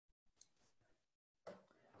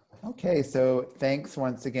Okay, so thanks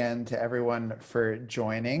once again to everyone for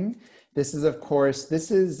joining. This is, of course,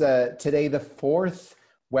 today the fourth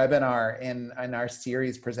webinar in our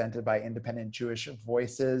series presented by Independent Jewish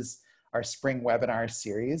Voices, our spring webinar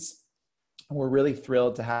series. We're really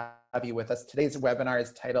thrilled to have you with us. Today's webinar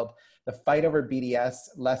is titled The Fight Over BDS,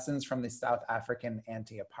 Lessons from the South African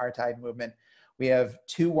Anti-Apartheid Movement. We have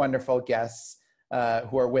two wonderful guests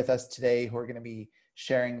who are with us today who are going to be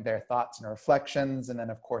sharing their thoughts and reflections. And then,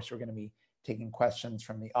 of course, we're going to be taking questions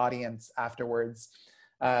from the audience afterwards.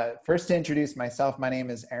 First, to introduce myself, my name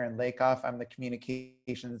is Aaron Lakoff. I'm the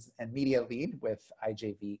Communications and Media Lead with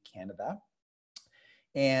IJV Canada.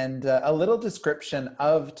 And a little description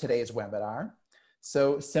of today's webinar.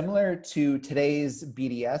 So similar to today's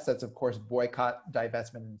BDS, that's of course Boycott,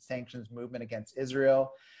 Divestment and Sanctions Movement against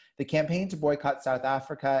Israel, the campaign to boycott South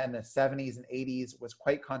Africa in the 70s and 80s was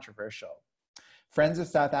quite controversial. Friends of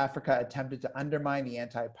South Africa attempted to undermine the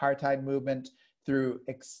anti-apartheid movement through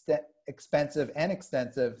expensive and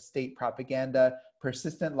extensive state propaganda,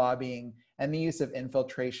 persistent lobbying, and the use of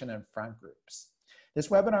infiltration and front groups. This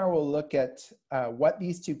webinar will look at what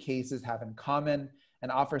these two cases have in common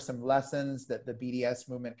and offer some lessons that the BDS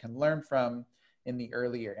movement can learn from in the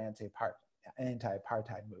earlier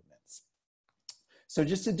anti-apartheid movements. So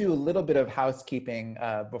just to do a little bit of housekeeping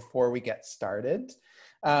before we get started.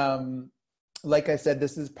 Like I said,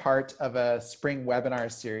 this is part of a spring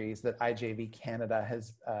webinar series that IJV Canada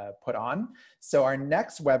has put on. So our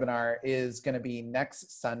next webinar is going to be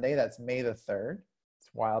next Sunday. That's May the 3rd.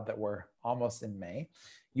 It's wild that we're almost in May.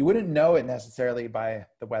 You wouldn't know it necessarily by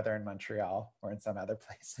the weather in Montreal or in some other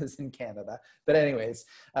places in Canada. But anyways,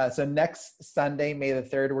 so next Sunday, May the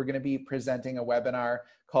 3rd, we're going to be presenting a webinar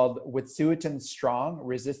called Wet'suwet'en Strong,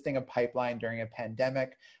 Resisting a Pipeline During a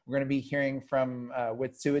Pandemic. We're going to be hearing from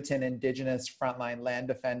Wet'suwet'en Indigenous frontline land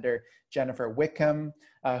defender Jennifer Wickham,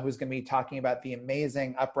 who's going to be talking about the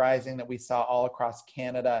amazing uprising that we saw all across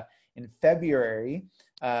Canada in February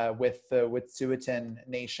with the Wet'suwet'en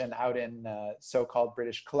Nation out in so-called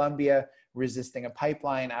British Columbia, resisting a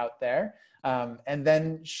pipeline out there. And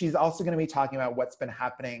then she's also going to be talking about what's been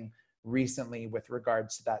happening recently with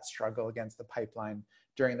regards to that struggle against the pipeline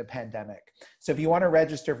during the pandemic. So if you want to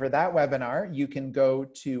register for that webinar, you can go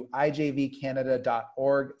to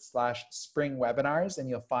ijvcanada.org/springwebinars and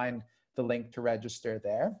you'll find the link to register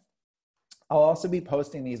there. I'll also be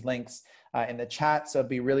posting these links in the chat, so it'll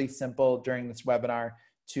be really simple during this webinar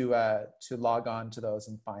to log on to those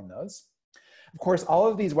and find those. Of course, all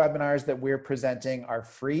of these webinars that we're presenting are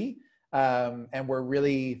free, and we're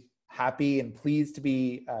really happy and pleased to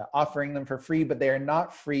be offering them for free, but they are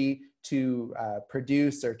not free to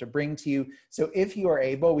produce or to bring to you. So if you are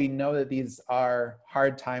able, we know that these are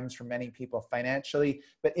hard times for many people financially,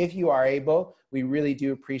 but if you are able, we really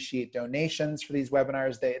do appreciate donations for these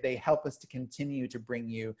webinars. They help us to continue to bring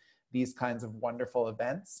you these kinds of wonderful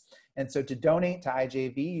events. And so to donate to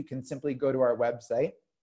IJV, you can simply go to our website,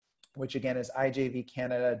 which again is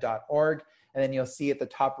ijvcanada.org. And then you'll see at the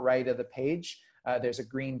top right of the page, there's a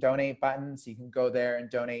green donate button. So you can go there and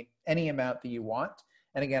donate any amount that you want.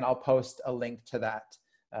 And again, I'll post a link to that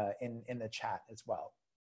in the chat as well.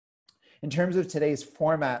 In terms of today's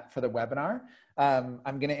format for the webinar, I'm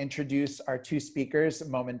going to introduce our two speakers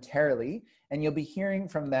momentarily, and you'll be hearing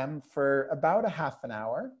from them for about a half an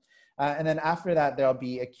hour. And then after that, there'll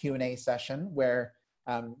be a Q&A session where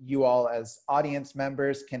you all as audience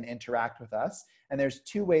members can interact with us. And there's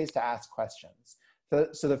two ways to ask questions.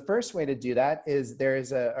 So the first way to do that is there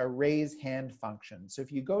is a raise hand function. So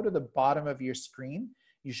if you go to the bottom of your screen,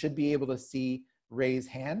 you should be able to see raise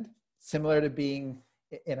hand. Similar to being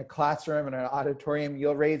in a classroom in an auditorium,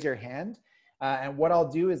 you'll raise your hand. And what I'll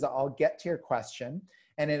do is I'll get to your question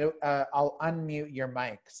and I'll unmute your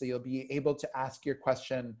mic. So you'll be able to ask your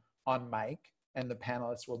question on mic and the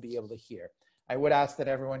panelists will be able to hear. I would ask that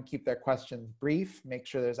everyone keep their questions brief, make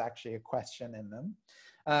sure there's actually a question in them.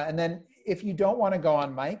 And then if you don't want to go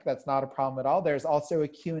on mic, that's not a problem at all. There's also a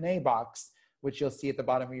Q&A box, which you'll see at the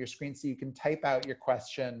bottom of your screen. So you can type out your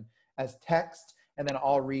question as text, and then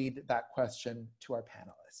I'll read that question to our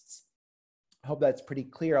panelists. I hope that's pretty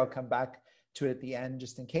clear. I'll come back to it at the end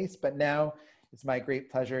just in case. But now it's my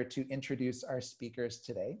great pleasure to introduce our speakers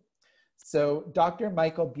today. So Dr.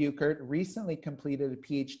 Michael Bueckert recently completed a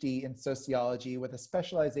PhD in sociology with a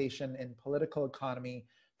specialization in political economy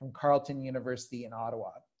from Carleton University in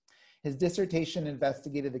Ottawa. His dissertation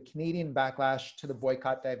investigated the Canadian backlash to the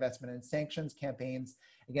boycott, divestment, and sanctions campaigns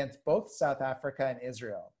against both South Africa and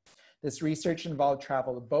Israel. This research involved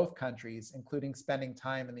travel to both countries, including spending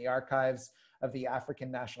time in the archives of the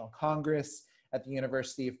African National Congress at the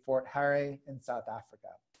University of Fort Hare in South Africa.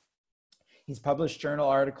 He's published journal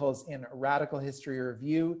articles in Radical History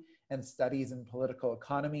Review and Studies in Political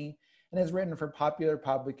Economy, and has written for popular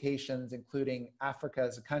publications including Africa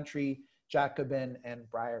as a Country, Jacobin, and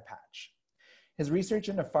Briarpatch. His research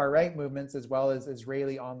into far-right movements, as well as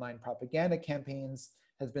Israeli online propaganda campaigns,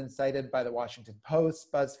 has been cited by the Washington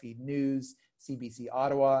Post, BuzzFeed News, CBC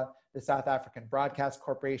Ottawa, the South African Broadcast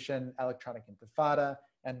Corporation, Electronic Intifada,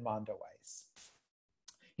 and Mondoweiss.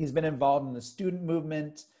 He's been involved in the student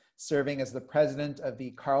movement, serving as the president of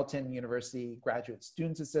the Carleton University Graduate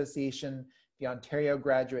Students Association, the Ontario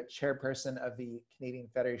Graduate Chairperson of the Canadian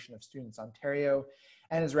Federation of Students Ontario,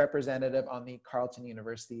 and is representative on the Carleton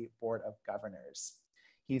University Board of Governors.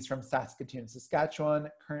 He's from Saskatoon, Saskatchewan,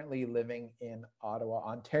 currently living in Ottawa,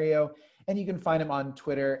 Ontario, and you can find him on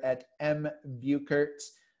Twitter at @mbueckert,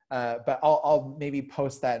 but I'll maybe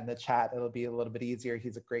post that in the chat. It'll be a little bit easier.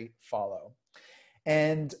 He's a great follow.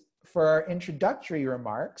 And for our introductory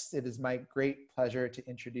remarks, it is my great pleasure to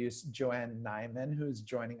introduce Joanne Naiman, who's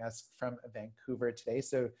joining us from Vancouver today.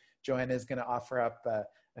 So Joanne is going to offer up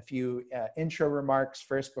a few intro remarks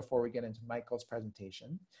first before we get into Michael's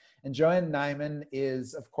presentation. And Joanne Naiman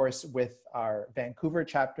is, of course, with our Vancouver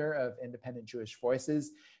chapter of Independent Jewish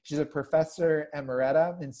Voices. She's a professor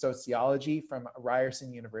emerita in sociology from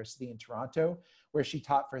Ryerson University in Toronto, where she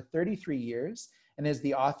taught for 33 years and is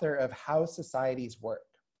the author of How Societies Work.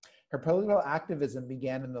 Her political activism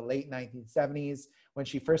began in the late 1970s when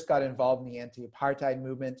she first got involved in the anti-apartheid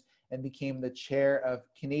movement and became the chair of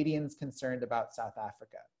Canadians Concerned About South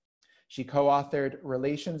Africa. She co-authored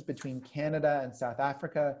Relations Between Canada and South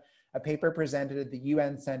Africa, a paper presented at the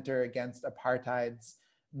UN Center Against Apartheid's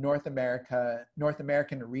North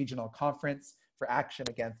American Regional Conference for Action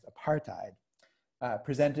Against Apartheid,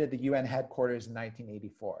 presented at the UN headquarters in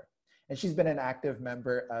 1984. And she's been an active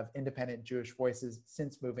member of Independent Jewish Voices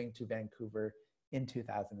since moving to Vancouver in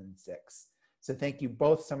 2006. So thank you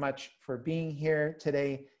both so much for being here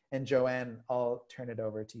today. And Joanne, I'll turn it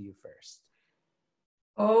over to you first.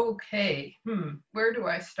 Okay, where do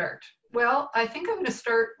I start? Well, I think I'm going to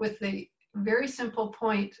start with the very simple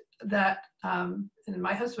point that, and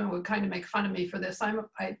my husband would kind of make fun of me for this. I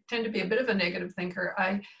tend to be a bit of a negative thinker.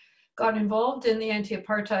 I got involved in the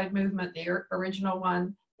anti-apartheid movement, the original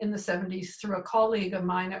one, in the 70s through a colleague of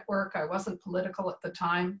mine at work. I wasn't political at the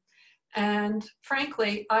time. And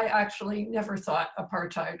frankly, I actually never thought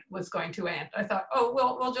apartheid was going to end. I thought, oh,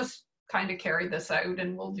 well, we'll just kind of carry this out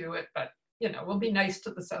and we'll do it, but you know, we'll be nice to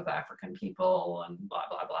the South African people and blah,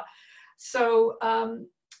 blah, blah. So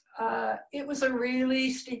it was a really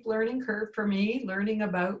steep learning curve for me, learning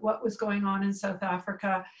about what was going on in South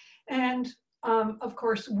Africa. And of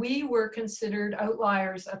course, we were considered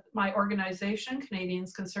outliers at my organization,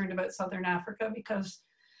 Canadians Concerned About Southern Africa, because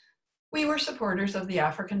we were supporters of the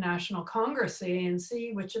African National Congress, the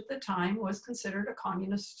ANC, which at the time was considered a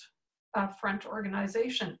communist front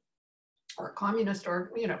organization, or communist,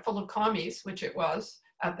 or you know, full of commies, which it was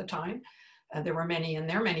at the time. There were many in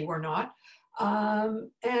there, many were not.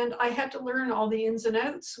 And I had to learn all the ins and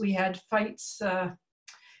outs. We had fights,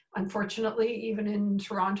 unfortunately, even in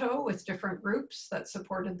Toronto with different groups that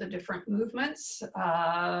supported the different movements.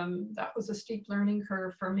 That was a steep learning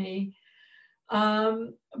curve for me.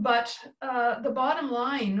 But the bottom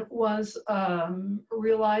line was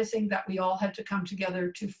realizing that we all had to come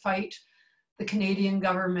together to fight the Canadian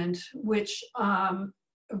government, which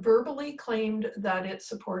verbally claimed that it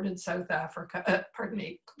supported South Africa,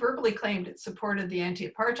 verbally claimed it supported the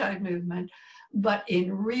anti-apartheid movement, but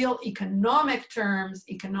in real economic terms,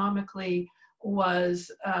 economically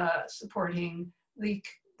was supporting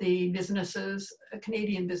the businesses,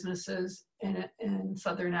 Canadian businesses in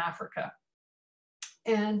Southern Africa.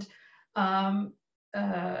 And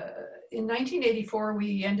in 1984,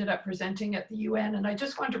 we ended up presenting at the UN, and I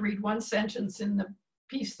just want to read one sentence in the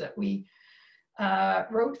piece that we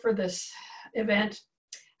wrote for this event.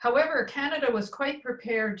 However, Canada was quite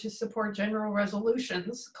prepared to support general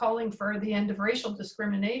resolutions calling for the end of racial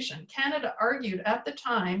discrimination. Canada argued at the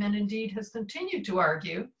time, and indeed has continued to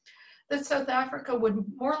argue, that South Africa would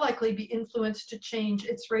more likely be influenced to change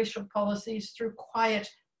its racial policies through quiet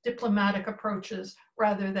diplomatic approaches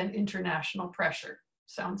rather than international pressure.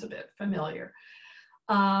 Sounds a bit familiar.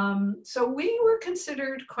 So we were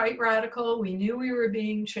considered quite radical. We knew we were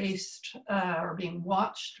being chased or being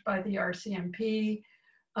watched by the RCMP.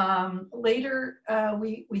 Later,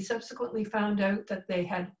 we subsequently found out that they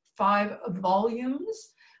had 5 volumes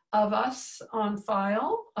of us on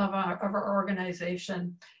file of our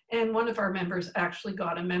organization. And one of our members actually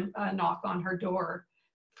got a knock on her door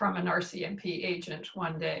from an RCMP agent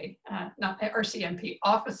one day, not an RCMP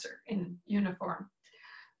officer in uniform.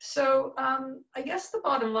 So I guess the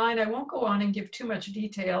bottom line, I won't go on and give too much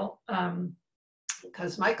detail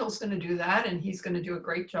because Michael's going to do that and he's going to do a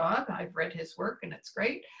great job. I've read his work and it's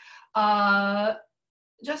great.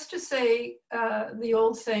 Just to say the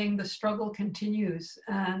old saying, the struggle continues,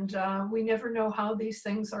 and we never know how these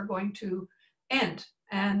things are going to end.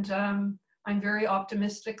 And I'm very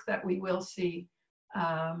optimistic that we will see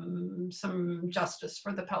some justice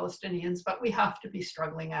for the Palestinians, but we have to be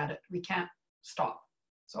struggling at it. We can't stop.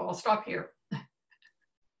 So I'll stop here.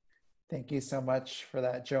 Thank you so much for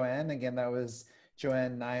that, Joanne. Again, that was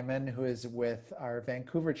Joanne Naiman, who is with our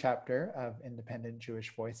Vancouver chapter of Independent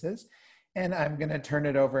Jewish Voices. And I'm going to turn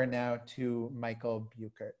it over now to Michael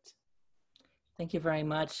Bueckert. Thank you very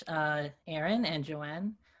much, Aaron and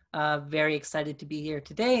Joanne. Very excited to be here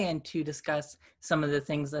today and to discuss some of the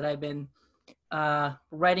things that I've been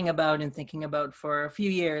writing about and thinking about for a few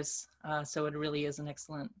years. So it really is an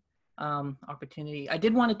excellent opportunity. I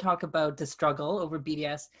did want to talk about the struggle over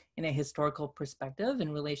BDS in a historical perspective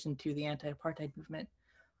in relation to the anti-apartheid movement.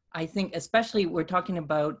 I think especially we're talking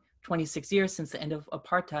about 26 years since the end of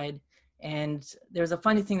apartheid. And there's a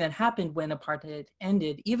funny thing that happened when apartheid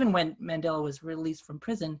ended, even when Mandela was released from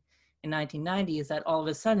prison in 1990, is that all of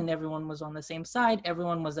a sudden everyone was on the same side.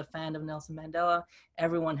 Everyone was a fan of Nelson Mandela.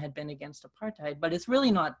 Everyone had been against apartheid, but it's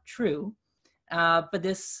really not true. But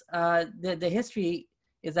this, the history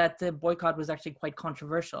is that the boycott was actually quite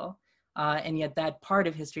controversial. And yet that part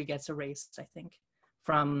of history gets erased, I think,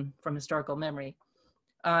 from historical memory.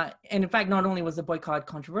 And in fact, not only was the boycott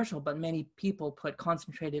controversial, but many people put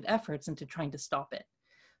concentrated efforts into trying to stop it.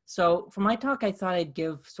 So for my talk, I thought I'd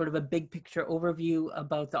give sort of a big picture overview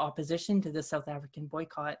about the opposition to the South African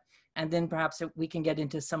boycott. And then perhaps we can get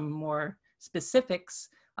into some more specifics,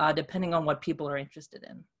 depending on what people are interested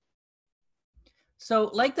in.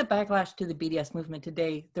 So like the backlash to the BDS movement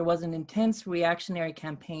today, there was an intense reactionary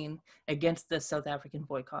campaign against the South African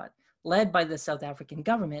boycott, led by the South African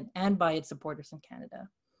government and by its supporters in Canada.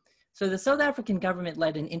 So the South African government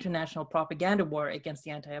led an international propaganda war against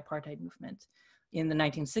the anti-apartheid movement. In the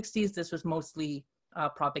 1960s, this was mostly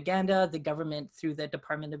propaganda. The government, through the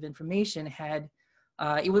Department of Information, had,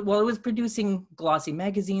 it was producing glossy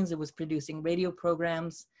magazines, it was producing radio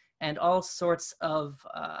programs, and all sorts of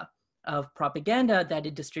propaganda that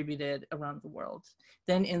it distributed around the world.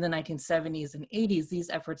 Then in the 1970s and 80s, these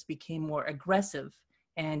efforts became more aggressive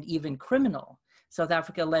and even criminal. South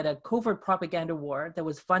Africa led a covert propaganda war that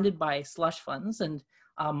was funded by slush funds and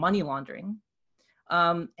money laundering.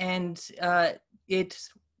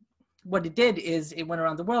 What it did is it went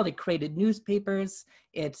around the world, it created newspapers,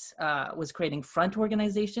 it was creating front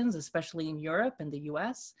organizations, especially in Europe and the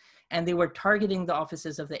US, and they were targeting the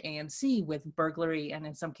offices of the ANC with burglary and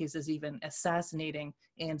in some cases even assassinating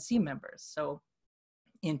ANC members. So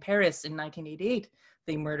in Paris in 1988,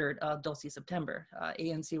 they murdered Dulcie September,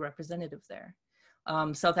 ANC representative there.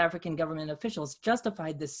 South African government officials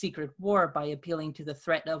justified this secret war by appealing to the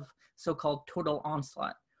threat of so-called total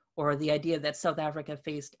onslaught, or the idea that South Africa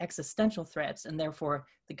faced existential threats and therefore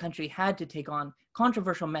the country had to take on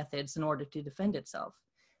controversial methods in order to defend itself.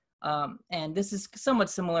 And this is somewhat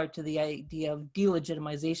similar to the idea of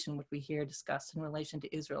delegitimization, which we hear discussed in relation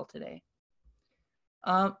to Israel today.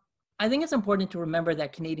 I think it's important to remember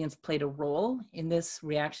that Canadians played a role in this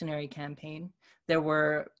reactionary campaign. There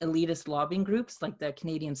were elitist lobbying groups like the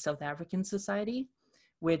Canadian South African Society,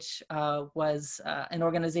 which was an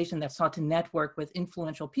organization that sought to network with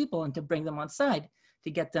influential people and to bring them on side to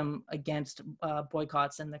get them against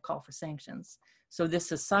boycotts and the call for sanctions. So this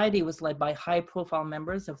society was led by high-profile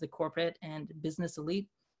members of the corporate and business elite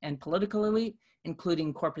and political elite,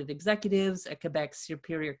 including corporate executives, a Quebec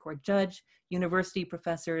Superior Court judge, university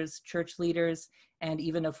professors, church leaders, and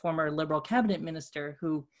even a former Liberal cabinet minister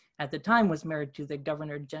who at the time was married to the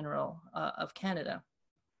Governor General of Canada.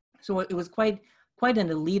 So it was quite an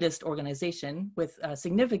elitist organization with a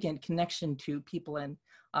significant connection to people in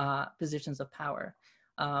positions of power.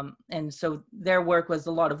 And so their work was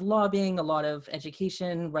a lot of lobbying, a lot of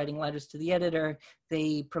education, writing letters to the editor.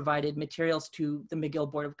 They provided materials to the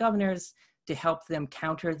McGill Board of Governors to help them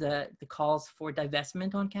counter the calls for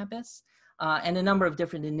divestment on campus, and a number of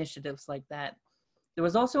different initiatives like that. There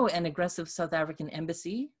was also an aggressive South African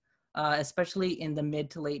embassy, especially in the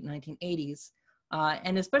mid to late 1980s.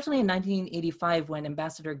 And especially in 1985 when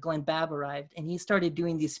Ambassador Glenn Babb arrived and he started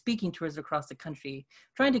doing these speaking tours across the country,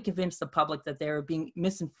 trying to convince the public that they were being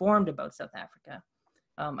misinformed about South Africa.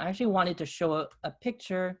 I actually wanted to show a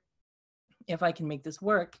picture, if I can make this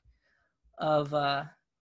work, of,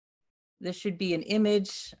 this should be an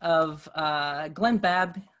image of Glenn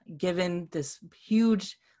Babb given this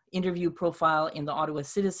huge interview profile in the Ottawa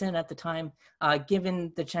Citizen at the time,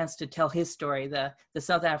 given the chance to tell his story, the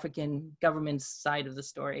South African government's side of the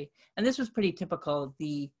story. And this was pretty typical.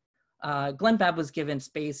 Glenn Babb was given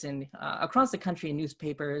space across the country in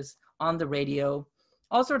newspapers, on the radio,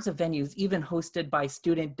 all sorts of venues, even hosted by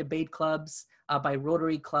student debate clubs, by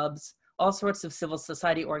Rotary clubs, all sorts of civil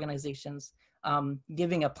society organizations,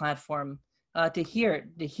 giving a platform to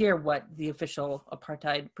hear what the official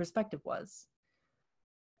apartheid perspective was.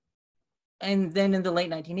 And then in the late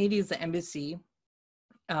 1980s, the embassy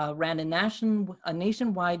ran a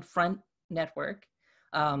nationwide front network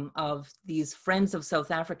of these Friends of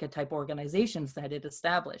South Africa type organizations that it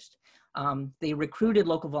established. They recruited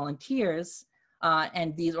local volunteers,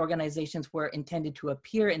 and these organizations were intended to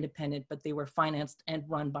appear independent, but they were financed and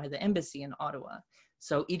run by the embassy in Ottawa.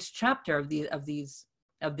 So each chapter of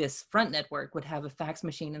this front network would have a fax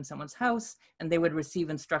machine in someone's house, and they would receive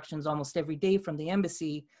instructions almost every day from the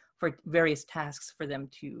embassy for various tasks for them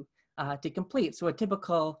to complete. So a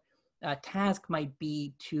typical task might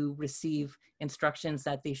be to receive instructions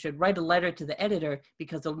that they should write a letter to the editor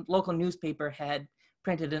because the local newspaper had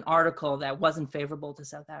printed an article that wasn't favorable to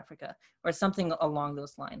South Africa, or something along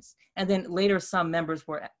those lines. And then later, some members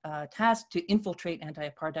were tasked to infiltrate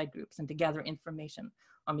anti-apartheid groups and to gather information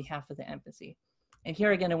on behalf of the embassy. And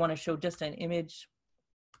here again, I want to show just an image.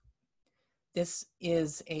 This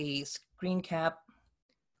is a screen cap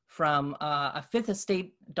from a Fifth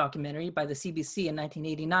Estate documentary by the CBC in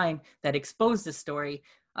 1989 that exposed this story.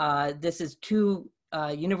 This is two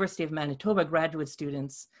University of Manitoba graduate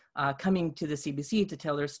students coming to the CBC to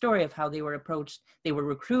tell their story of how they were approached. They were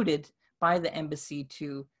recruited by the embassy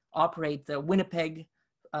to operate the Winnipeg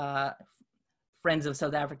Friends of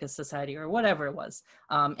South Africa Society, or whatever it was.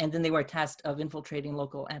 And then they were tasked of infiltrating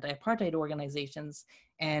local anti-apartheid organizations.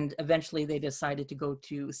 And eventually they decided to go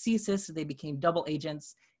to CSIS. They became double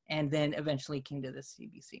agents, and then eventually came to the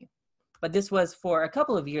CBC. But this was, for a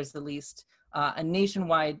couple of years at least, a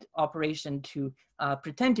nationwide operation to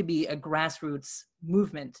pretend to be a grassroots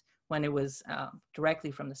movement when it was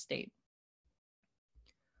directly from the state.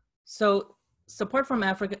 So support from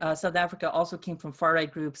South Africa also came from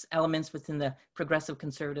far-right groups, elements within the progressive,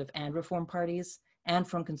 conservative, and reform parties, and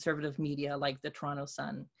from conservative media like the Toronto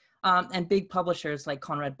Sun. And big publishers like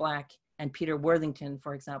Conrad Black and Peter Worthington,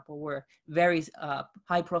 for example, were very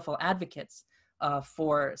high-profile advocates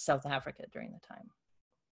for South Africa during the time.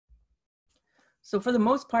 So for the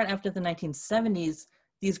most part, after the 1970s,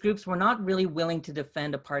 these groups were not really willing to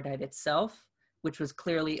defend apartheid itself, which was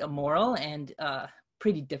clearly immoral and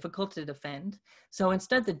pretty difficult to defend. So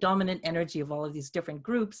instead, the dominant energy of all of these different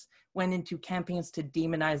groups went into campaigns to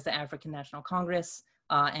demonize the African National Congress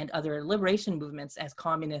and other liberation movements as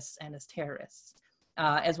communists and as terrorists,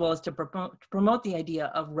 as well as to promote the idea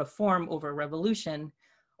of reform over revolution,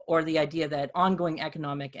 or the idea that ongoing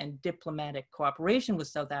economic and diplomatic cooperation with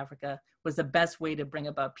South Africa was the best way to bring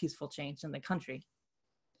about peaceful change in the country.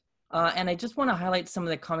 And I just want to highlight some of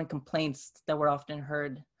the common complaints that were often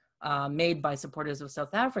heard made by supporters of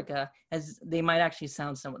South Africa, as they might actually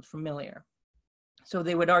sound somewhat familiar. So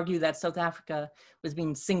they would argue that South Africa was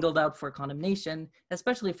being singled out for condemnation,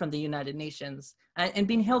 especially from the United Nations, and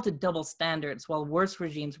being held to double standards while worse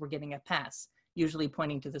regimes were getting a pass, usually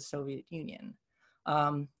pointing to the Soviet Union.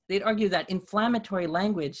 They'd argue that inflammatory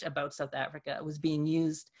language about South Africa was being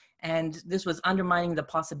used, and this was undermining the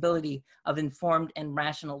possibility of informed and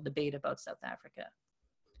rational debate about South Africa.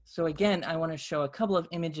 So again, I want to show a couple of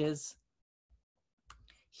images.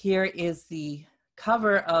 Here is the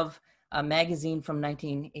cover of a magazine from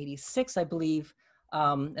 1986, I believe,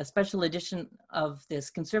 a special edition of this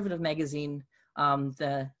conservative magazine.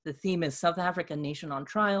 The theme is South Africa, Nation on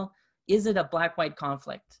Trial. Is it a black-white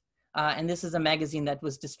conflict? And this is a magazine that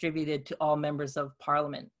was distributed to all members of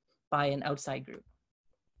parliament by an outside group.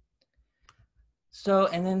 So,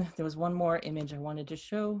 and then there was one more image I wanted to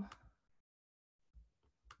show.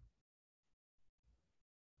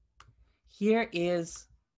 Here is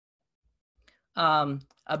a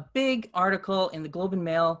big article in the Globe and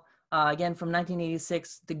Mail, again from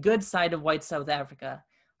 1986, The Good Side of White South Africa,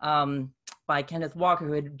 by Kenneth Walker,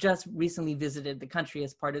 who had just recently visited the country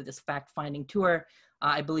as part of this fact-finding tour,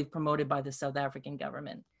 I believe promoted by the South African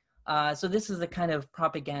government. So this is the kind of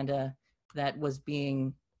propaganda that was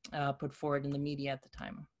being put forward in the media at the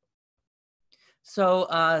time. So,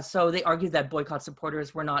 so they argued that boycott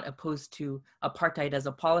supporters were not opposed to apartheid as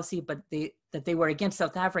a policy, but that they were against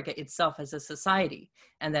South Africa itself as a society,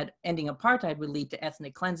 and that ending apartheid would lead to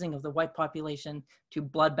ethnic cleansing of the white population, to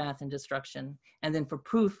bloodbath and destruction. And then for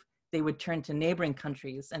proof, they would turn to neighboring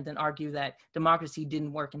countries and then argue that democracy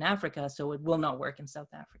didn't work in Africa, so it will not work in South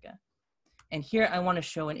Africa. And here I want to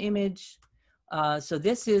show an image. So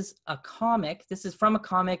this is a comic. This is from a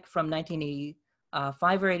comic from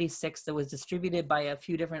 1985 or 86 that was distributed by a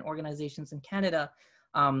few different organizations in Canada.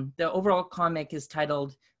 The overall comic is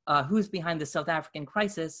titled, Who's Behind the South African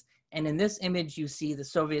Crisis? And in this image, you see the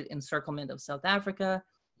Soviet encirclement of South Africa.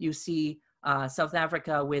 You see South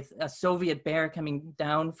Africa with a Soviet bear coming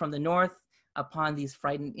down from the north upon these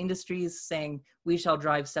frightened industries saying, we shall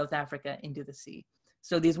drive South Africa into the sea.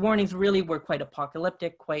 So these warnings really were quite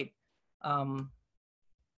apocalyptic, quite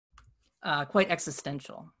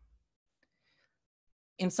existential.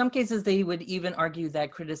 In some cases, they would even argue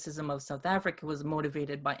that criticism of South Africa was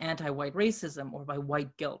motivated by anti-white racism or by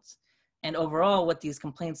white guilt. And overall, what these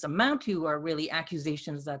complaints amount to are really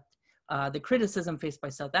accusations that the criticism faced by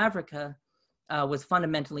South Africa was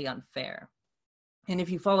fundamentally unfair. And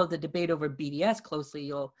if you follow the debate over BDS closely,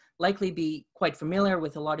 you'll likely be quite familiar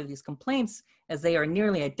with a lot of these complaints, as they are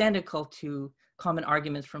nearly identical to common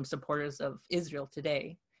arguments from supporters of Israel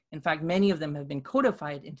today. In fact, many of them have been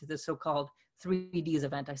codified into the so-called 3Ds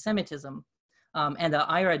of anti-Semitism and the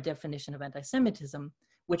IRA definition of anti-Semitism,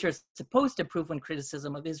 which are supposed to prove when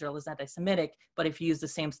criticism of Israel is anti-Semitic, but if you use the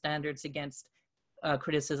same standards against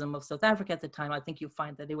criticism of South Africa at the time, I think you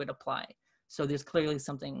find that they would apply. So there's clearly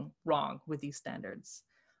something wrong with these standards.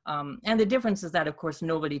 And the difference is that, of course,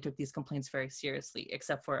 nobody took these complaints very seriously,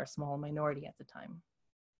 except for a small minority at the time.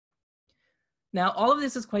 Now, all of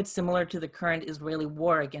this is quite similar to the current Israeli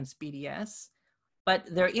war against BDS, but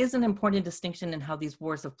there is an important distinction in how these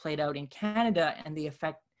wars have played out in Canada and the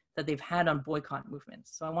effect that they've had on boycott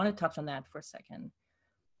movements. So I want to touch on that for a second.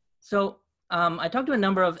 So I talked to a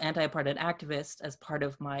number of anti-apartheid activists as part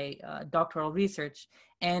of my doctoral research,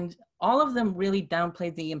 and all of them really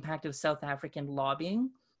downplayed the impact of South African lobbying,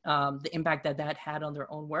 the impact that that had on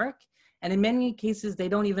their own work. And in many cases, they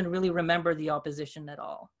don't even really remember the opposition at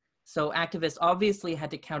all. So activists obviously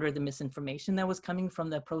had to counter the misinformation that was coming from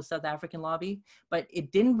the pro-South African lobby, but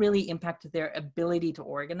it didn't really impact their ability to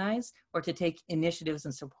organize or to take initiatives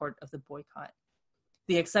in support of the boycott.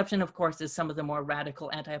 The exception, of course, is some of the more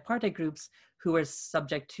radical anti-apartheid groups who are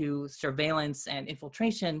subject to surveillance and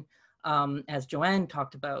infiltration, as Joanne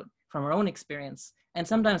talked about from her own experience, and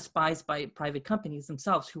sometimes spies by private companies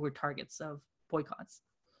themselves who were targets of boycotts.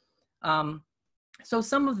 So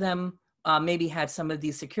some of them maybe had some of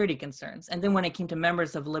these security concerns. And then when it came to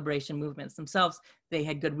members of liberation movements themselves, they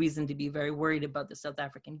had good reason to be very worried about the South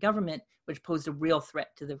African government, which posed a real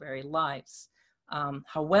threat to their very lives.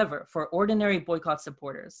 However, for ordinary boycott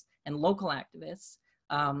supporters and local activists,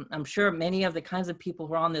 I'm sure many of the kinds of people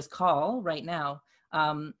who are on this call right now,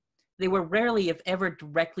 they were rarely, if ever,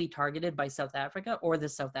 directly targeted by South Africa or the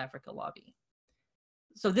South Africa lobby.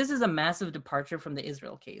 So this is a massive departure from the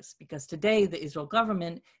Israel case, because today the Israel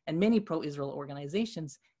government and many pro-Israel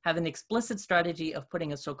organizations have an explicit strategy of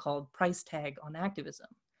putting a so-called price tag on activism,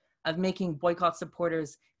 of making boycott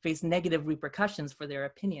supporters face negative repercussions for their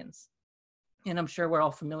opinions. And I'm sure we're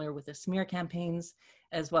all familiar with the smear campaigns,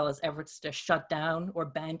 as well as efforts to shut down or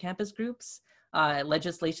ban campus groups,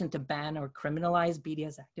 legislation to ban or criminalize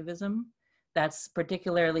BDS activism. That's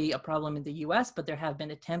particularly a problem in the US, but there have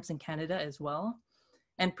been attempts in Canada as well.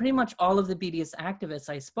 And pretty much all of the BDS activists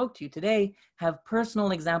I spoke to today have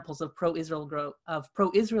personal examples of pro-Israel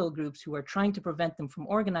groups who are trying to prevent them from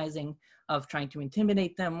organizing, of trying to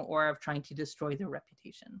intimidate them, or of trying to destroy their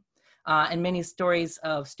reputation. And many stories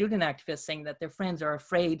of student activists saying that their friends are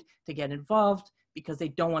afraid to get involved because they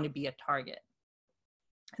don't want to be a target.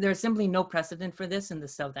 There is simply no precedent for this in the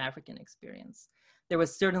South African experience. There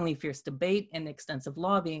was certainly fierce debate and extensive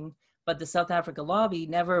lobbying, but the South Africa lobby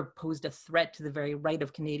never posed a threat to the very right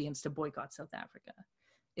of Canadians to boycott South Africa.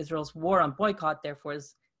 Israel's war on boycott, therefore,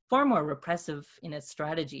 is far more repressive in its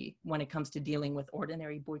strategy when it comes to dealing with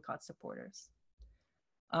ordinary boycott supporters.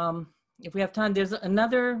 If we have time, there's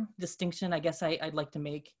another distinction I guess I'd like to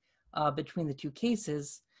make between the two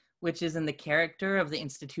cases, which is in the character of the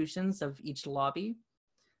institutions of each lobby.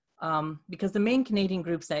 Because the main Canadian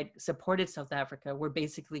groups that supported South Africa were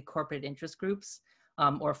basically corporate interest groups,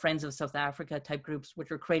 or Friends of South Africa type groups, which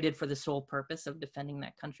were created for the sole purpose of defending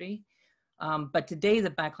that country. But today,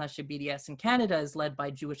 the backlash to BDS in Canada is led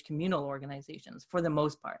by Jewish communal organizations for the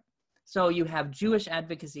most part. So you have Jewish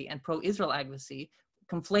advocacy and pro-Israel advocacy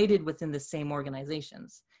conflated within the same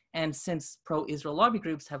organizations. And since pro-Israel lobby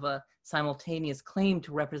groups have a simultaneous claim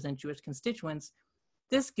to represent Jewish constituents,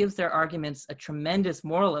 this gives their arguments a tremendous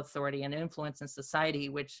moral authority and influence in society,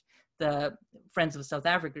 which the Friends of South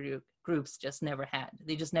Africa groups just never had.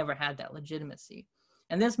 They just never had that legitimacy.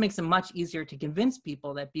 And this makes it much easier to convince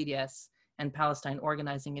people that BDS and Palestine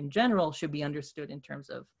organizing in general should be understood in terms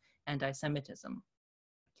of anti-Semitism.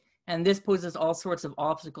 And this poses all sorts of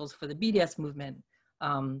obstacles for the BDS movement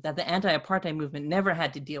that the anti-apartheid movement never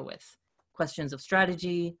had to deal with. Questions of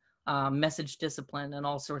strategy, message discipline, and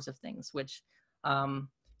all sorts of things, which,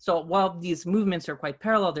 so while these movements are quite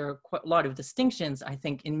parallel, there are quite a lot of distinctions. I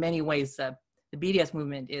think in many ways the BDS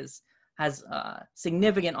movement has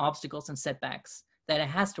significant obstacles and setbacks that it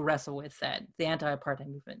has to wrestle with that the anti-apartheid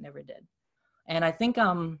movement never did. And I think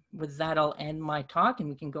with that, I'll end my talk and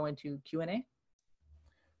we can go into Q&A.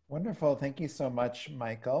 Wonderful. Thank you so much,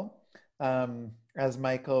 Michael. As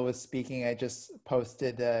Michael was speaking, I just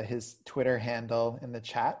posted his Twitter handle in the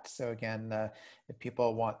chat. So again, if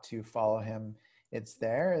people want to follow him, it's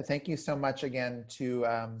there. Thank you so much again to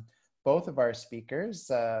both of our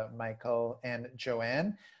speakers, Michael and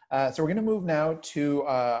Joanne. So we're going to move now to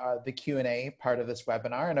the Q&A part of this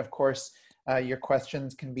webinar. And of course, your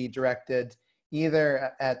questions can be directed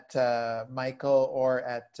either at Michael or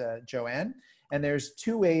at Joanne. And there's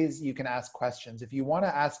two ways you can ask questions. If you want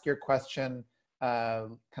to ask your question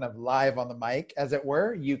kind of live on the mic, as it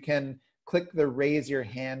were, you can click the raise your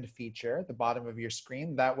hand feature at the bottom of your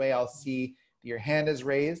screen. That way I'll see your hand is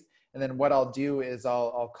raised. And then what I'll do is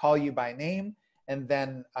I'll call you by name, and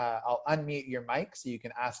then I'll unmute your mic so you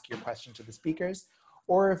can ask your question to the speakers.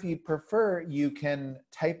 Or if you prefer, you can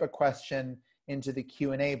type a question into the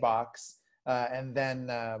Q&A box, and then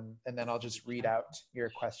I'll just read out your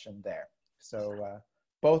question there. So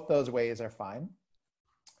both those ways are fine.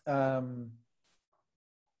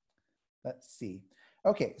 Let's see.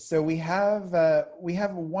 Okay, so we have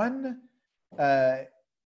one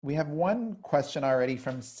question already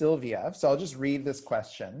from Sylvia. So I'll just read this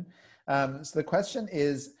question. So the question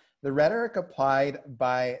is, the rhetoric applied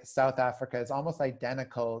by South Africa is almost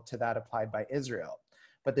identical to that applied by Israel,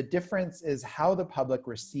 but the difference is how the public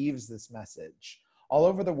receives this message. All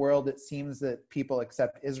over the world, it seems that people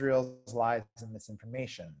accept Israel's lies and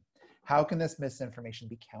misinformation. How can this misinformation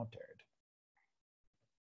be countered?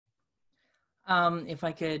 If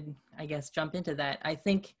I could, I guess, jump into that. I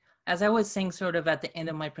think, as I was saying sort of at the end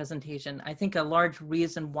of my presentation, I think a large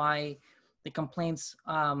reason why the complaints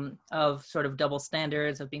of sort of double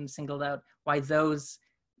standards, of being singled out, why those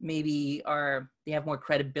maybe they have more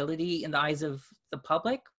credibility in the eyes of the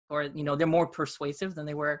public, or they're more persuasive than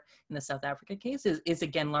they were in the South Africa case, is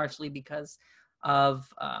again largely because of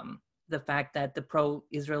the fact that the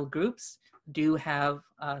pro-Israel groups do have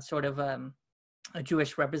sort of a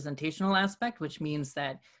Jewish representational aspect, which means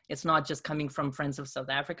that it's not just coming from Friends of South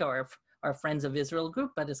Africa or Friends of Israel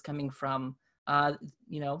group, but it's coming from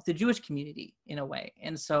the Jewish community in a way.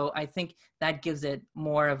 And so I think that gives it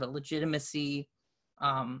more of a legitimacy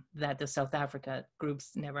that the South Africa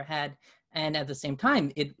groups never had. And at the same time,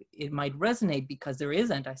 it might resonate because there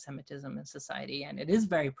is anti-Semitism in society and it is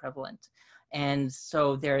very prevalent. And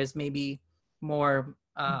so there is maybe more,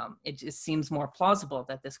 it just seems more plausible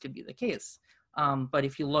that this could be the case. But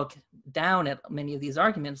if you look down at many of these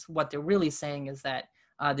arguments, what they're really saying is that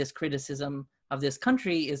this criticism of this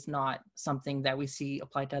country is not something that we see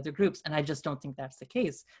applied to other groups. And I just don't think that's the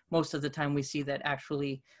case. Most of the time we see that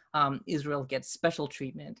actually Israel gets special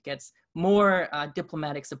treatment, gets more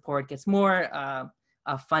diplomatic support, gets more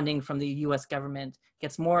funding from the US government,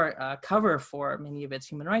 gets more cover for many of its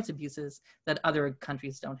human rights abuses that other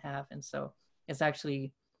countries don't have. And so it's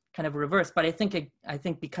actually kind of reversed. But I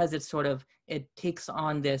think because it's it takes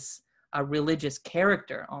on this religious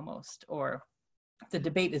character almost, or the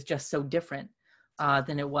debate is just so different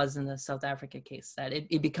than it was in the South Africa case, that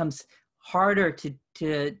it becomes harder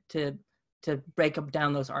to break up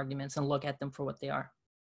down those arguments and look at them for what they are.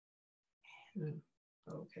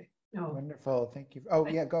 Okay. No. Wonderful. Thank you. Oh,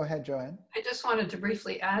 yeah, go ahead, Joanne. I just wanted to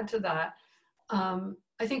briefly add to that.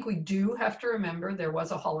 I think we do have to remember there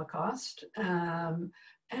was a Holocaust, and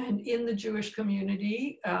in the Jewish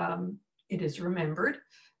community, it is remembered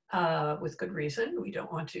with good reason. We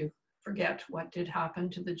don't want to forget what did happen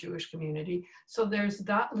to the Jewish community. So there's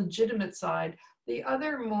that legitimate side. The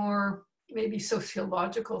other more maybe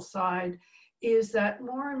sociological side is that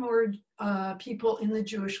more and more people in the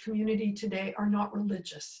Jewish community today are not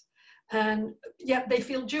religious. And yet they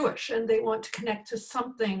feel Jewish and they want to connect to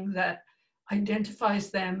something that identifies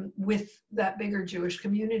them with that bigger Jewish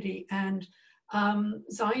community. And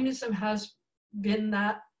Zionism has been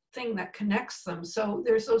that thing that connects them. So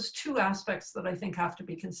there's those two aspects that I think have to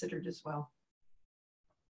be considered as well.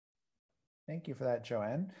 Thank you for that,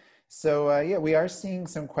 Joanne. So yeah, we are seeing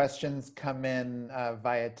some questions come in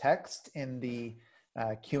via text in the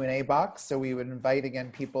Q&A box. So we would invite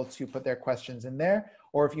again people to put their questions in there,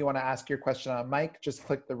 or if you want to ask your question on mic, just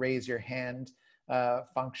click the raise your hand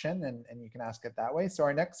function and you can ask it that way. So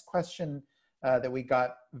our next question that we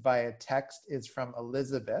got via text is from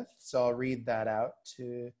Elizabeth. So I'll read that out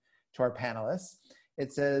to our panelists.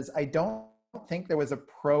 It says, I don't think there was a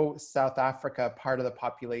pro-South Africa part of the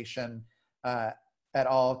population at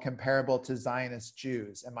all comparable to Zionist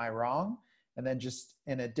Jews. Am I wrong? And then just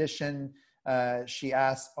in addition, she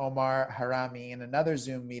asked Omar Harami in another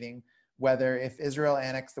Zoom meeting whether if Israel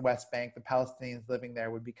annexed the West Bank, the Palestinians living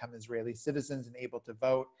there would become Israeli citizens and able to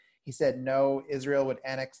vote. He said, no, Israel would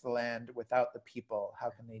annex the land without the people.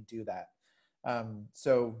 How can they do that?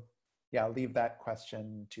 So yeah, I'll leave that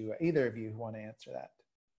question to either of you who want to answer that.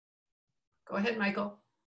 Go ahead, Michael.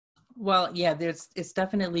 Well, yeah, it's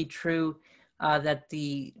definitely true that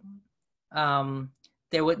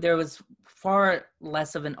there was far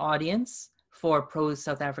less of an audience for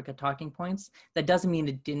pro-South Africa talking points. That doesn't mean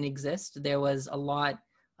it didn't exist. There was a lot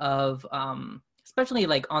of, especially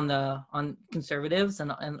like on conservatives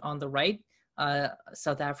and on the right,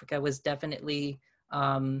 South Africa was definitely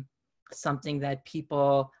something that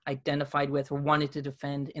people identified with or wanted to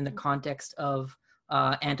defend in the context of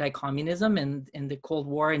anti-communism and the Cold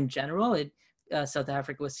War in general. South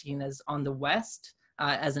Africa was seen as on the West,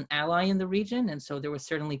 as an ally in the region. And so there were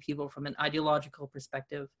certainly people from an ideological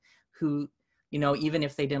perspective who, you know, even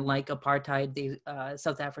if they didn't like apartheid,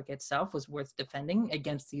 South Africa itself was worth defending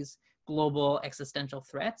against these global existential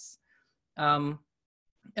threats.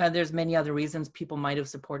 There's many other reasons people might have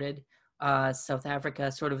supported South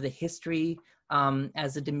Africa, sort of the history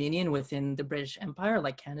as a dominion within the British Empire,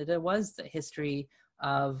 like Canada was, the history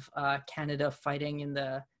of Canada fighting in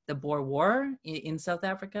the Boer War in South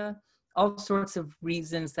Africa, all sorts of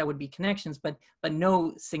reasons that would be connections, but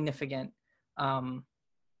no significant,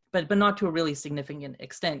 but not to a really significant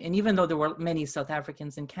extent. And even though there were many South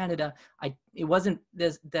Africans in Canada, it wasn't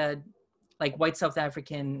the like white South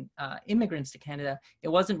African immigrants to Canada, it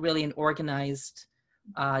wasn't really an organized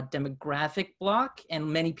demographic bloc, and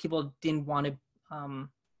many people didn't want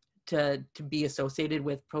to be associated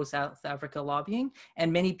with pro-South Africa lobbying,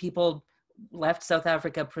 and many people left South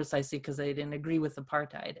Africa precisely because they didn't agree with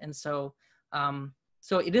apartheid. And so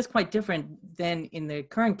so it is quite different than in the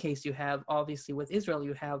current case. You have, obviously with Israel,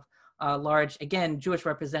 you have large, again, Jewish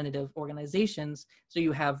representative organizations. So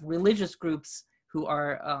you have religious groups who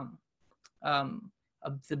are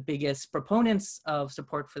of the biggest proponents of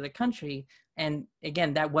support for the country. And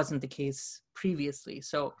again, that wasn't the case previously.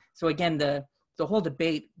 So again, the whole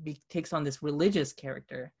debate takes on this religious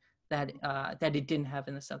character that it didn't have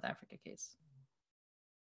in the South Africa case.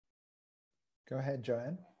 Go ahead,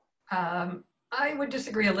 Joanne. I would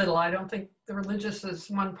disagree a little. I don't think the religious is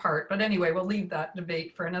one part, but anyway, we'll leave that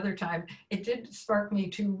debate for another time. It did spark me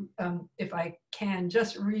to, if I can,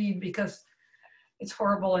 just read, because it's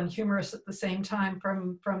horrible and humorous at the same time,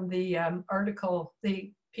 from the article,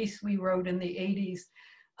 the piece we wrote in the 80s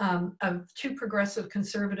of two progressive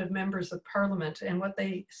conservative members of parliament and what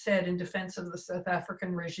they said in defense of the South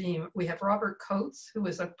African regime. We have Robert Coates, who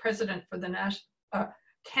was a president for the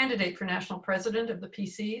candidate for national president of the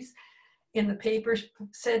PCs. In the paper,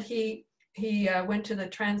 said he went to the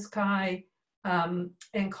Transkei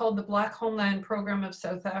and called the Black Homeland Program of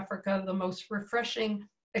South Africa the most refreshing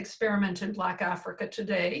experiment in Black Africa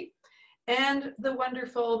today. And the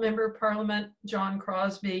wonderful member of parliament, John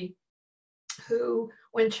Crosbie, who,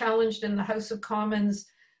 when challenged in the House of Commons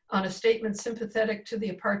on a statement sympathetic to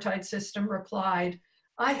the apartheid system, replied,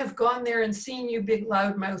 "I have gone there and seen you, big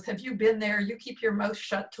loudmouth. Have you been there? You keep your mouth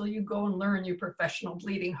shut till you go and learn, you professional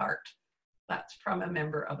bleeding heart." That's from a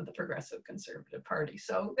member of the Progressive Conservative Party.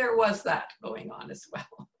 So there was that going on as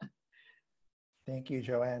well. Thank you,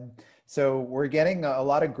 Joanne. So we're getting a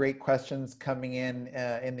lot of great questions coming in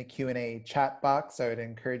the Q&A chat box. So I'd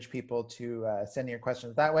encourage people to send your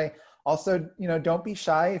questions that way. Also, don't be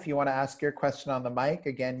shy if you want to ask your question on the mic.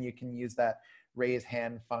 Again, you can use that raise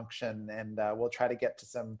hand function, and we'll try to get to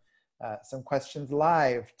some questions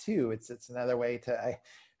live too. It's another way to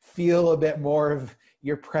feel a bit more of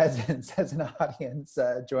your presence as an audience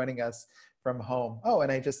joining us from home. Oh,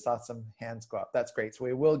 and I just saw some hands go up. That's great. So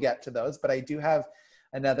we will get to those, but I do have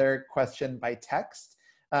another question by text.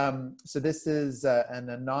 So this is an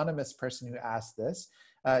anonymous person who asked this.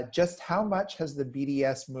 Just how much has the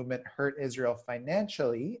BDS movement hurt Israel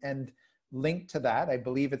financially? And linked to that, I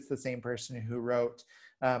believe it's the same person who wrote,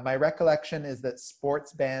 my recollection is that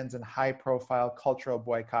sports bans and high profile cultural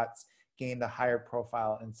boycotts gained a higher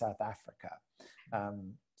profile in South Africa.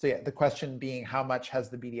 So yeah, the question being, how much has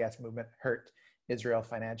the BDS movement hurt Israel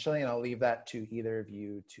financially? And I'll leave that to either of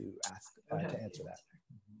you to ask, to answer that.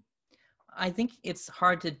 I think it's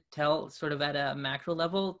hard to tell sort of at a macro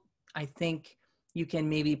level. I think you can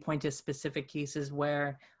maybe point to specific cases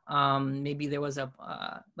where maybe there was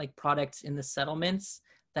like products in the settlements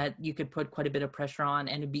that you could put quite a bit of pressure on,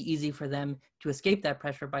 and it'd be easy for them to escape that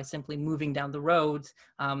pressure by simply moving down the road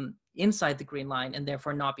inside the Green Line, and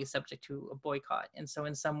therefore not be subject to a boycott. And so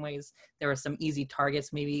in some ways, there are some easy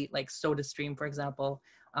targets, maybe like SodaStream, for example.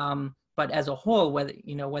 But as a whole,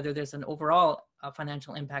 whether there's an overall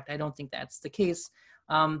financial impact, I don't think that's the case.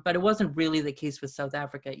 But it wasn't really the case with South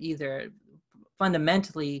Africa either.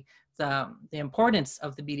 Fundamentally, the importance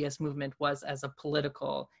of the BDS movement was as a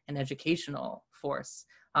political and educational force.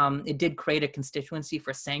 It did create a constituency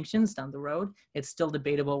for sanctions down the road. It's still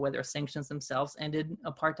debatable whether sanctions themselves ended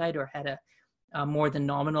apartheid or had a more than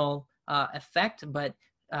nominal effect, but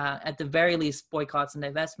at the very least, boycotts and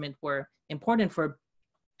divestment were important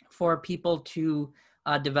for people to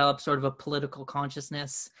develop sort of a political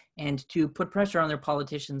consciousness and to put pressure on their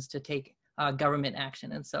politicians to take government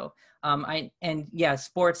action. And so,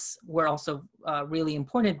 sports were also really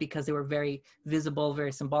important because they were very visible,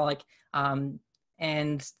 very symbolic.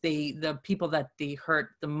 And the people that they hurt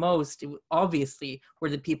the most, obviously, were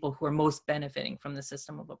the people who are most benefiting from the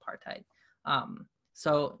system of apartheid.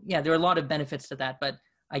 There are a lot of benefits to that, but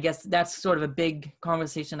I guess that's sort of a big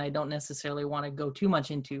conversation I don't necessarily want to go too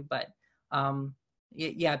much into, but so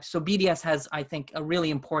BDS has, I think, a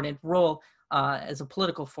really important role as a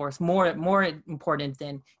political force, more important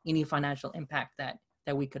than any financial impact that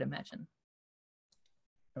we could imagine.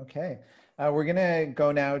 Okay, we're gonna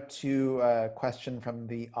go now to a question from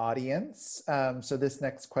the audience. So this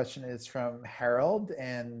next question is from Harold,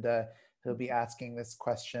 and he'll be asking this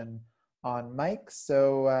question on mic.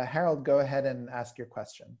 So Harold, go ahead and ask your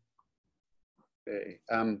question. Okay,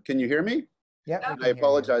 can you hear me? Yeah. I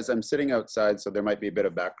apologize, I'm sitting outside, so there might be a bit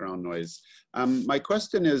of background noise. My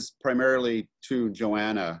question is primarily to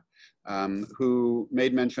Joanna, who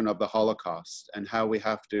made mention of the Holocaust and how we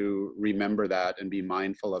have to remember that and be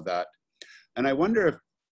mindful of that. And I wonder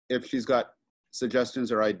if she's got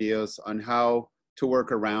suggestions or ideas on how to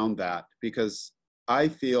work around that, because I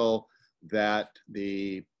feel that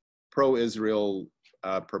the pro-Israel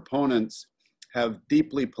proponents have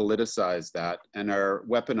deeply politicized that and are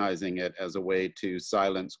weaponizing it as a way to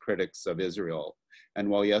silence critics of Israel. And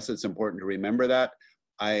while yes, it's important to remember that,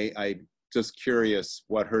 I just curious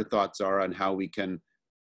what her thoughts are on how we can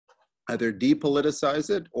either depoliticize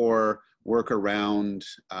it or work around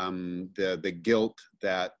the guilt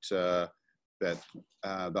that the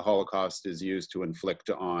Holocaust is used to inflict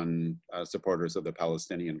on supporters of the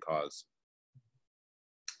Palestinian cause.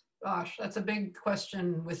 Gosh, that's a big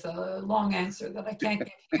question with a long answer that I can't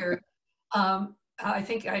give here. I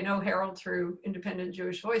think I know Harold through Independent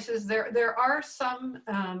Jewish Voices. There are some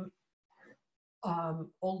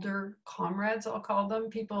older comrades, I'll call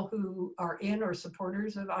them, people who are in or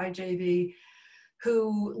supporters of IJV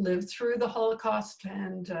who lived through the Holocaust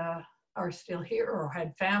and are still here or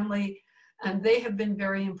had family. And they have been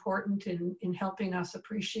very important in helping us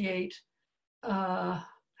appreciate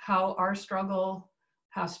how our struggle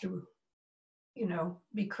has to,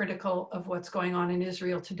 be critical of what's going on in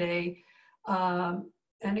Israel today.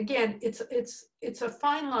 And again, it's a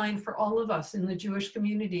fine line for all of us in the Jewish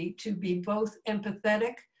community to be both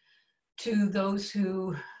empathetic to those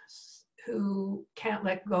who can't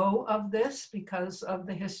let go of this because of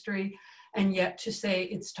the history, and yet to say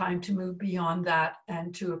it's time to move beyond that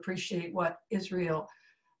and to appreciate what Israel,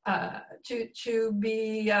 to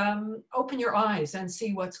be open your eyes and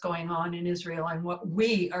see what's going on in Israel and what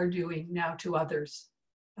we are doing now to others,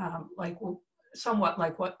 somewhat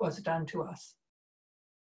like what was done to us.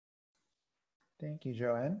 Thank you,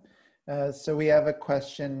 Joanne. So we have a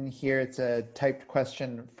question here. It's a typed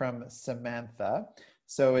question from Samantha.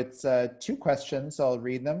 So it's two questions, so I'll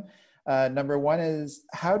read them. Number one is,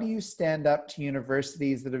 how do you stand up to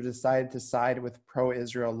universities that have decided to side with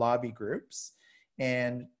pro-Israel lobby groups?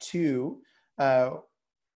 And two, how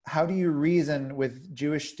do you reason with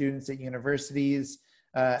Jewish students at universities,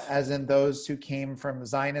 as in those who came from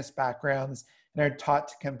Zionist backgrounds and are taught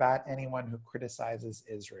to combat anyone who criticizes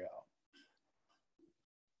Israel?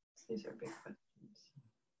 These are big questions.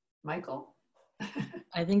 Michael?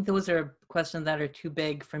 I think those are questions that are too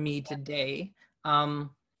big for me today.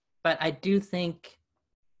 But I do think,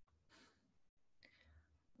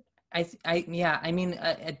 to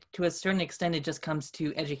a certain extent, it just comes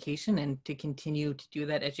to education and to continue to do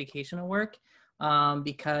that educational work.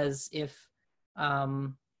 Because if,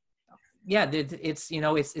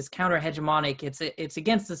 it's counter-hegemonic. It's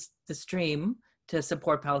against the stream to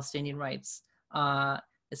support Palestinian rights,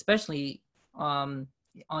 especially on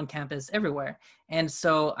campus everywhere. And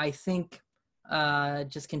so I think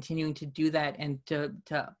just continuing to do that, and to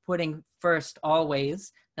putting first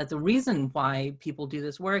always that the reason why people do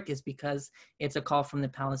this work is because it's a call from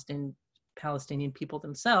the Palestinian people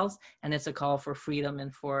themselves, and it's a call for freedom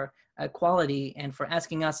and for equality, and for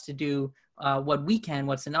asking us to do what we can,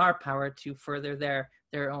 what's in our power to further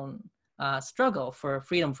their own struggle for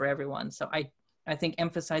freedom for everyone. So I think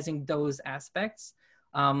emphasizing those aspects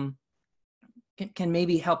can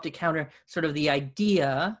maybe help to counter sort of the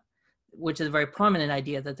idea, which is a very prominent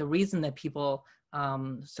idea, that the reason that people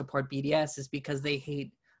support BDS is because they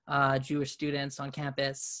hate Jewish students on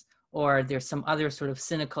campus, or there's some other sort of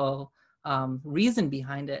cynical reason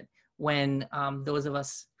behind it, when those of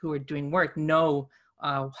us who are doing work know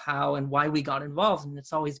how and why we got involved. And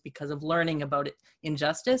it's always because of learning about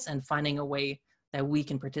injustice and finding a way that we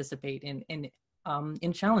can participate in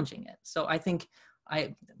challenging it. So I think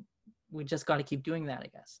we just got to keep doing that, I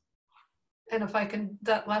guess. And if I can,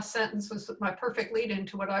 that last sentence was my perfect lead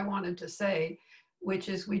into what I wanted to say, which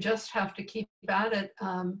is we just have to keep at it.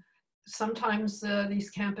 Sometimes these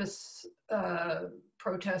campus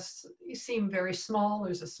protests seem very small.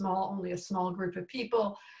 There's only a small group of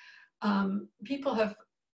people.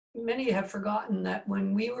 Many have forgotten that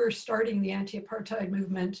when we were starting the anti-apartheid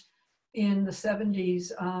movement in the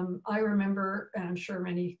 70s, I remember, and I'm sure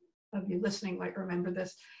many of you listening might remember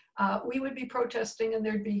this, we would be protesting and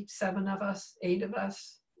there'd be 7 of us, 8 of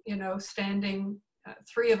us, standing,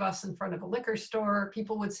 3 of us in front of a liquor store.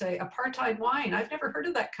 People would say, apartheid wine, I've never heard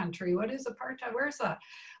of that country. What is apartheid? Where's that?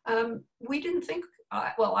 We didn't think,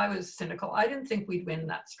 well, I was cynical. I didn't think we'd win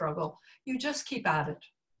that struggle. You just keep at it,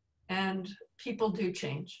 and people do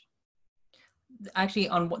change. Actually,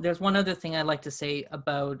 there's one other thing I'd like to say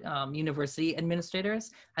about university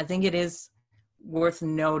administrators. I think it is worth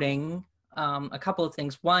noting a couple of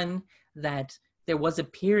things. One, that there was a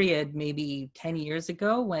period maybe 10 years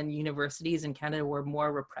ago when universities in Canada were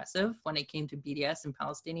more repressive when it came to BDS and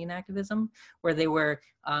Palestinian activism, where they were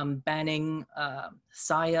banning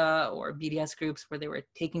SAYA or BDS groups, where they were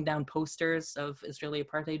taking down posters of Israeli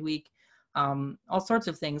Apartheid Week, all sorts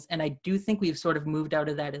of things. And I do think we've sort of moved out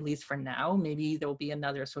of that, at least for now. Maybe there will be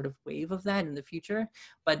another sort of wave of that in the future.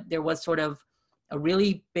 But there was sort of a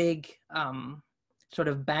really big sort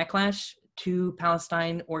of backlash to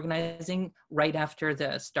Palestine organizing right after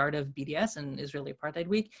the start of BDS and Israeli Apartheid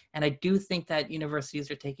Week. And I do think that universities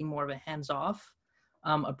are taking more of a hands-off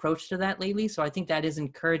approach to that lately. So I think that is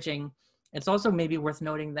encouraging. It's also maybe worth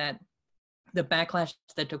noting that the backlash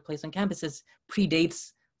that took place on campuses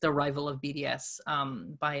predates the arrival of BDS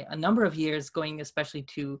by a number of years, going especially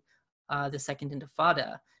to the Second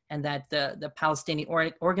Intifada, and that the Palestinian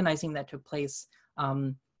organizing that took place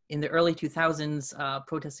in the early 2000s,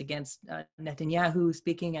 protests against Netanyahu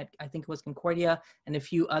speaking at, I think it was Concordia, and a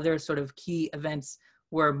few other sort of key events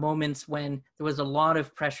were moments when there was a lot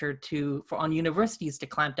of pressure on universities to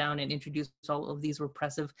clamp down and introduce all of these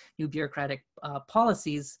repressive new bureaucratic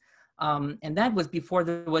policies. And that was before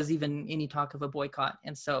there was even any talk of a boycott.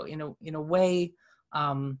 And so in a way,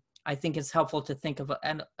 I think it's helpful to think of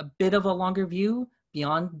a bit of a longer view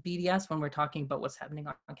beyond BDS when we're talking about what's happening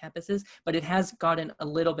on campuses, but it has gotten a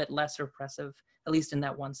little bit less repressive, at least in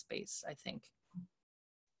that one space, I think.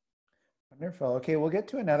 Wonderful. Okay, we'll get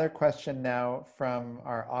to another question now from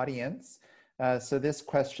our audience. So this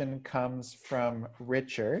question comes from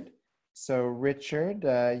Richard. So Richard,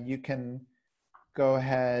 you can go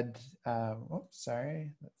ahead.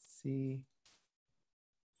 Sorry, let's see.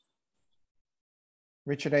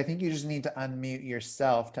 Richard, I think you just need to unmute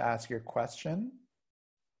yourself to ask your question.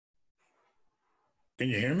 Can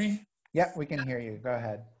you hear me? Yeah, we can hear you. Go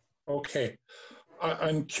ahead. Okay.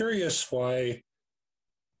 I'm curious why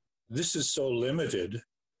this is so limited.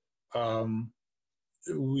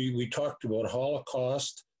 We talked about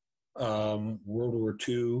Holocaust, World War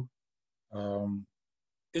II.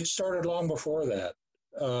 It started long before that.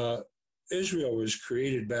 Israel was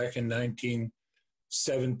created back in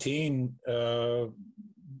 1917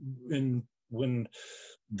 when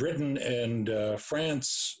Britain and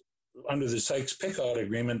France, under the Sykes-Picot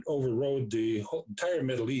Agreement, overrode the entire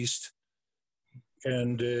Middle East,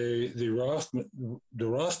 and the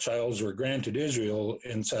Rothschilds were granted Israel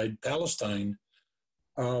inside Palestine.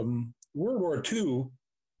 World War II,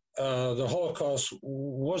 the Holocaust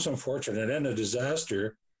was unfortunate and a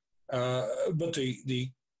disaster, but the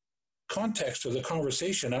context of the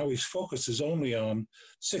conversation always focuses only on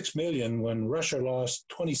 6 million when Russia lost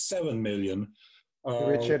 27 million.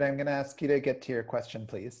 Richard, I'm going to ask you to get to your question,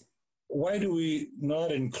 please. Why do we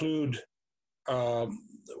not include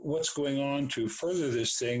what's going on to further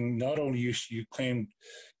this thing? Not only you claimed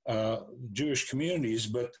Jewish communities,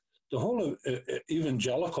 but the whole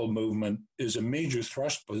evangelical movement is a major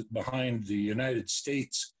thrust behind the United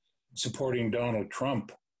States supporting Donald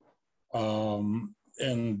Trump,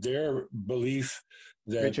 and their belief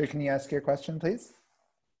that... Richard, can you ask your question, please?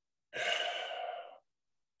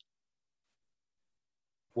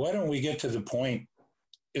 Why don't we get to the point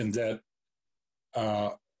in that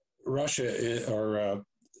Russia or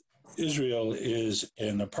Israel is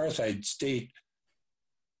an apartheid state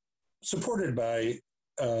supported by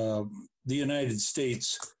the United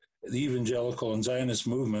States, the evangelical and Zionist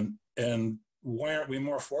movement, and why aren't we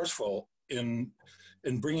more forceful in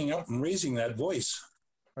bringing up and raising that voice?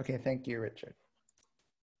 Okay, thank you, Richard.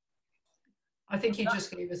 I think he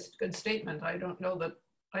just gave us a good statement. I don't know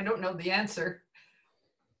the answer.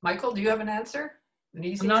 Michael, do you have an answer? An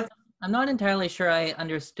easy answer? I'm not entirely sure I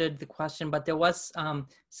understood the question, but there was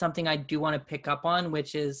something I do want to pick up on,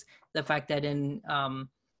 which is the fact that in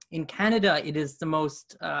Canada, it is the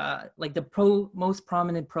most like the most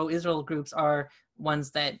prominent pro-Israel groups are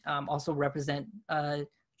ones that also represent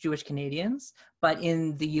Jewish Canadians. But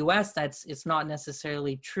in the U.S., it's not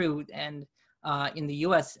necessarily true. And in the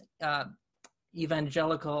U.S.,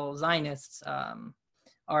 evangelical Zionists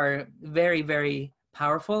are very, very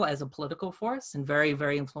powerful as a political force and very,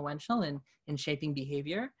 very influential in shaping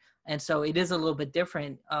behavior. And so it is a little bit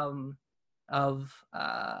different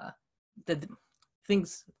the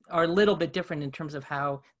things are a little bit different in terms of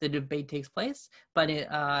how the debate takes place. But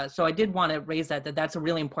so I did want to raise that's a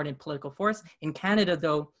really important political force. In Canada,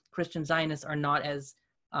 though, Christian Zionists are not as,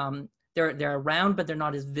 they're around, but they're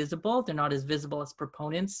not as visible. They're not as visible as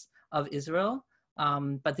proponents of Israel,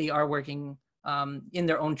 but they are working in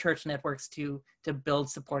their own church networks to build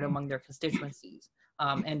support among their constituencies.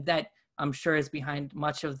 And that, I'm sure, is behind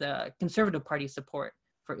much of the Conservative Party support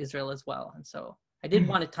for Israel as well. And so I did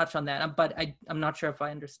want to touch on that, but I'm not sure if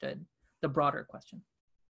I understood the broader question.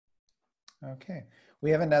 Okay,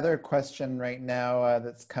 we have another question right now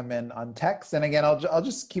that's come in on text. And again, I'll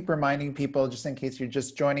just keep reminding people, just in case you're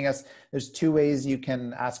just joining us, there's two ways you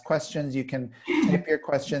can ask questions. You can type your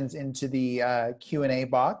questions into the Q&A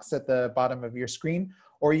box at the bottom of your screen,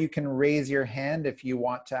 or you can raise your hand if you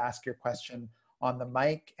want to ask your question on the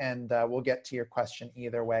mic, and we'll get to your question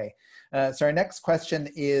either way. So our next question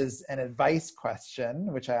is an advice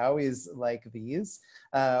question, which I always like these.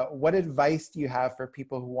 What advice do you have for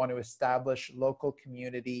people who want to establish local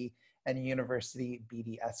community and university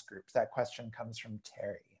BDS groups? That question comes from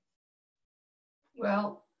Terry.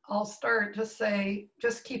 Well, I'll start,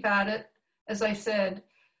 just keep at it. As I said,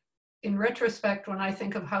 in retrospect, when I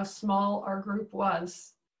think of how small our group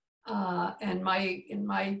was, and in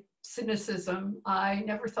my cynicism, I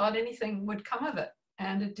never thought anything would come of it,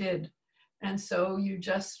 and it did. And so you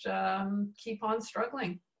just keep on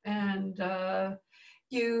struggling, and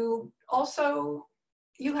you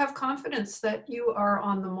have confidence that you are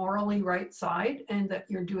on the morally right side, and that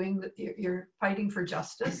you're fighting for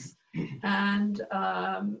justice, and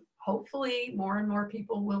hopefully more and more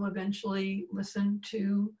people will eventually listen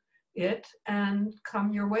to it and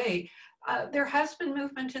come your way. There has been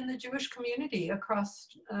movement in the Jewish community across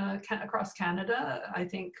Canada. I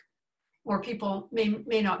think more people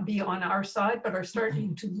may not be on our side, but are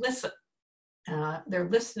starting to listen. They're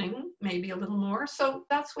listening maybe a little more. So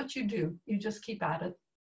that's what you do. You just keep at it.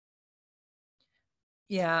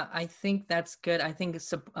 Yeah, I think that's good. I think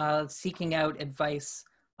seeking out advice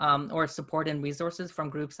or support and resources from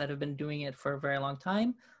groups that have been doing it for a very long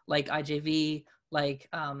time, like IJV, like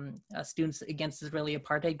Students Against Israeli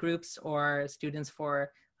Apartheid groups, or Students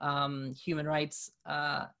for Human Rights.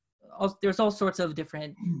 There's all sorts of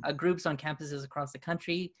different groups on campuses across the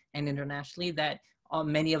country and internationally that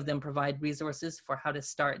many of them provide resources for how to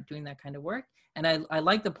start doing that kind of work. And I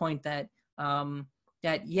like the point that,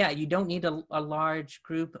 yeah, you don't need a large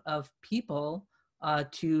group of people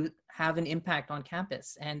to have an impact on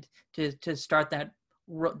campus and to start that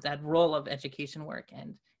role of education work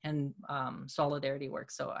and solidarity work.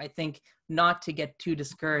 So I think not to get too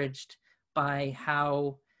discouraged by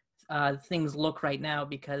how things look right now,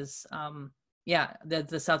 because yeah,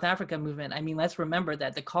 the South Africa movement, I mean, let's remember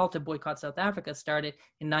that the call to boycott South Africa started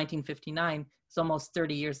in 1959. It's almost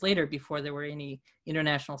 30 years later before there were any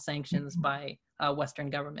international sanctions by Western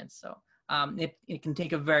governments. So it can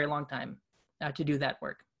take a very long time to do that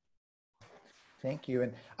work. Thank you.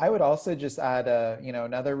 And I would also just add,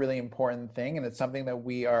 another really important thing, and it's something that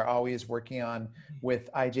we are always working on with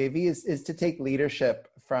IJV, is to take leadership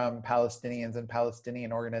from Palestinians and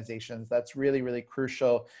Palestinian organizations. That's really, really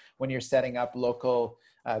crucial when you're setting up local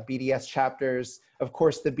BDS chapters. Of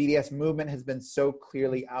course, the BDS movement has been so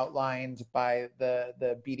clearly outlined by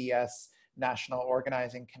the BDS national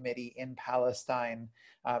organizing committee in Palestine.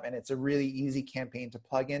 And it's a really easy campaign to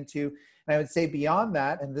plug into. And I would say beyond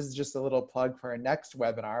that, and this is just a little plug for our next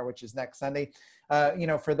webinar, which is next Sunday,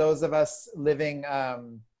 for those of us living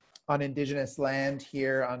on Indigenous land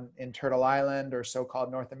here in Turtle Island or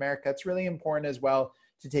so-called North America, it's really important as well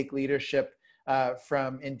to take leadership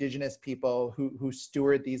from Indigenous people who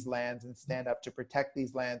steward these lands and stand up to protect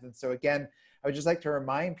these lands. And so again, I would just like to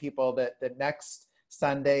remind people that next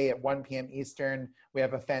Sunday at 1 p.m. Eastern, we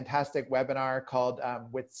have a fantastic webinar called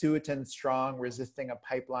Wet'suwet'en Strong, Resisting a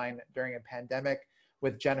Pipeline During a Pandemic,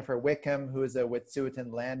 with Jennifer Wickham, who is a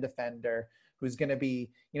Wet'suwet'en land defender, who's going to be,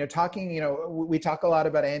 talking, we talk a lot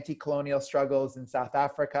about anti-colonial struggles in South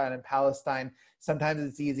Africa and in Palestine. Sometimes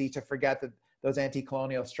it's easy to forget that those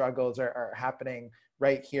anti-colonial struggles are happening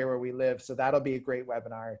right here where we live. So that'll be a great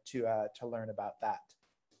webinar to learn about that.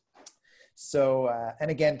 So, and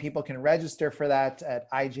again, people can register for that at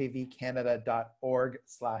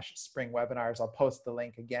ijvcanada.org/springwebinars. I'll post the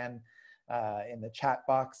link again in the chat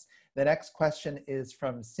box. The next question is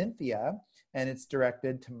from Cynthia, and it's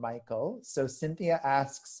directed to Michael. So Cynthia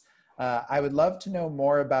asks, I would love to know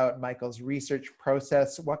more about Michael's research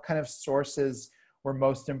process. What kind of sources were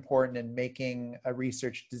most important in making a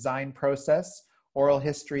research design process? Oral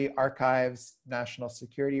history, archives, national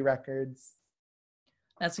security records?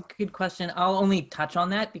 That's a good question. I'll only touch on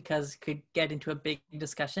that because it could get into a big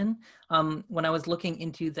discussion. When I was looking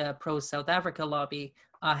into the pro-South Africa lobby,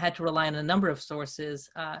 I had to rely on a number of sources,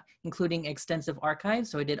 including extensive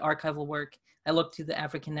archives. So I did archival work. I looked to the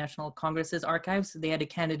African National Congress's archives. They had a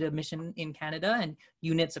Canada mission in Canada and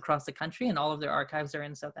units across the country, and all of their archives are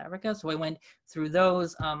in South Africa. So I went through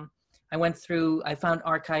those. I found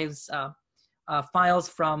archives, files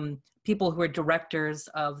from people who are directors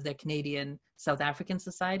of the Canadian South African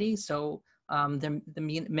Society. So the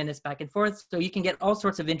minutes back and forth. So you can get all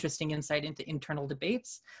sorts of interesting insight into internal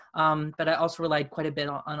debates. But I also relied quite a bit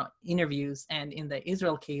on interviews, and in the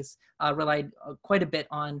Israel case, relied quite a bit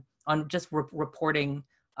on just reporting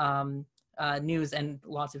news and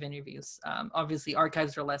lots of interviews. Obviously,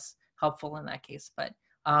 archives are less helpful in that case, but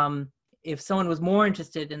if someone was more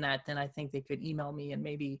interested in that, then I think they could email me, and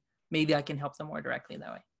maybe I can help them more directly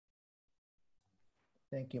that way.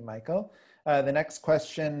 Thank you, Michael. The next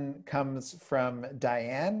question comes from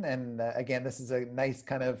Diane. And again, this is a nice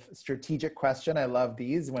kind of strategic question. I love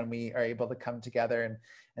these when we are able to come together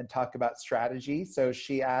and talk about strategy. So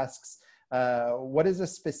she asks, what is a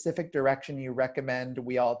specific direction you recommend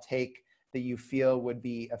we all take that you feel would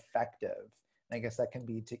be effective? And I guess that can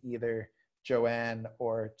be to either Joanne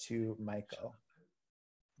or to Michael.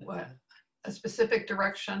 What? A specific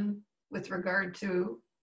direction with regard to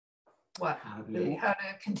what? How to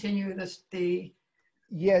continue this?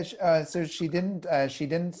 Yeah, so she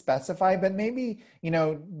didn't specify, but maybe,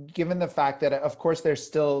 given the fact that of course there's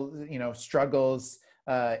still, struggles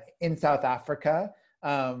in South Africa,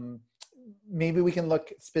 maybe we can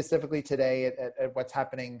look specifically today at what's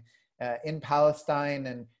happening in Palestine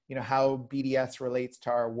and, how BDS relates to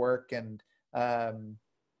our work. And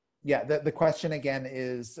yeah, the question again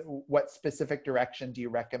is, what specific direction do you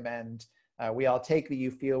recommend we all take that you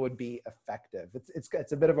feel would be effective?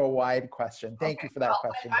 It's a bit of a wide question. Thank you for that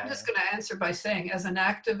question. I'm just going to answer by saying, as a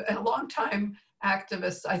long-time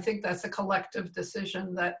activist, I think that's a collective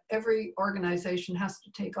decision that every organization has to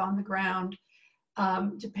take on the ground,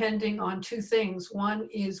 depending on two things. One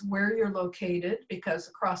is where you're located, because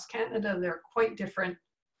across Canada there are quite different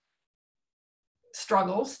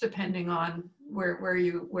struggles depending on where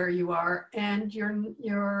you are, and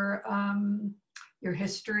your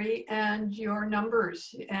history and your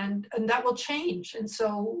numbers, and that will change. And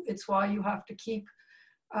so it's why you have to keep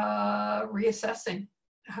reassessing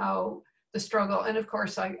how the struggle. And of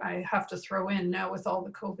course, I have to throw in now, with all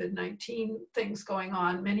the COVID-19 things going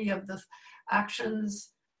on, many of the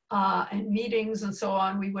actions and meetings and so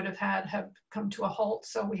on we would have come to a halt.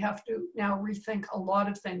 So we have to now rethink a lot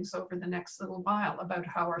of things over the next little while about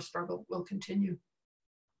how our struggle will continue.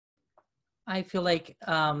 I feel like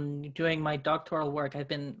doing my doctoral work, I've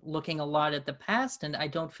been looking a lot at the past, and I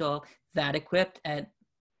don't feel that equipped at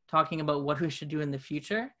talking about what we should do in the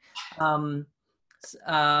future.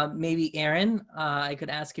 Maybe Aaron, I could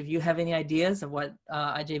ask if you have any ideas of what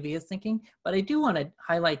IJV is thinking, but I do want to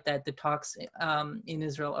highlight that the talks in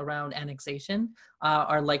Israel around annexation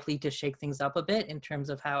are likely to shake things up a bit in terms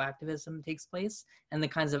of how activism takes place and the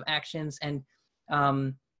kinds of actions and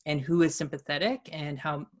who is sympathetic and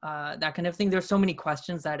how that kind of thing. There's so many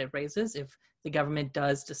questions that it raises if the government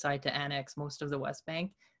does decide to annex most of the West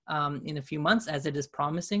Bank in a few months, as it is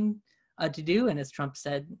promising to do, and as Trump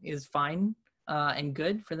said is fine and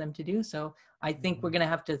good for them to do. So I think we're going to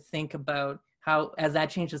have to think about how, as that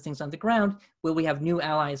changes things on the ground, will we have new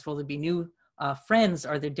allies? Will there be new friends?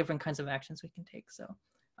 Are there different kinds of actions we can take? So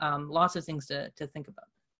lots of things to think about.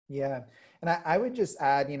 Yeah, and I would just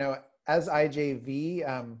add, as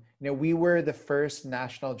IJV, we were the first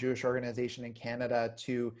national Jewish organization in Canada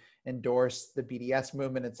to endorse the BDS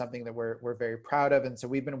movement. It's something that we're very proud of. And so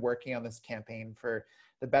we've been working on this campaign for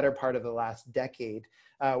the better part of the last decade.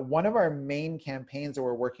 One of our main campaigns that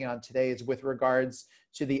we're working on today is with regards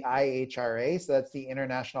to the IHRA. So that's the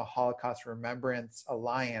International Holocaust Remembrance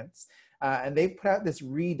Alliance. And they've put out this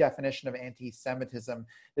redefinition of anti-Semitism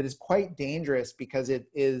that is quite dangerous because it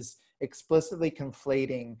is explicitly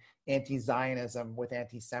conflating anti-Zionism with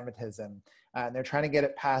anti-Semitism. And they're trying to get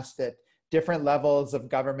it passed at different levels of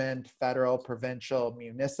government, federal, provincial,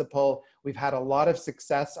 municipal. We've had a lot of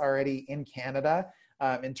success already in Canada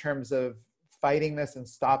in terms of fighting this and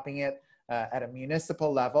stopping it at a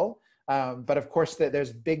municipal level. But of course,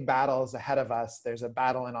 there's big battles ahead of us. There's a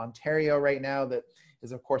battle in Ontario right now that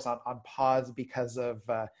is, of course, on pause because of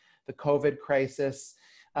the COVID crisis.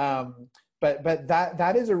 But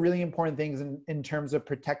that is a really important thing in terms of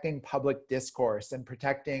protecting public discourse and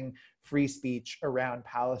protecting free speech around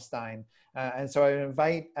Palestine. And so I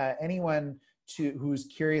invite anyone who's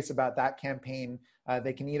curious about that campaign.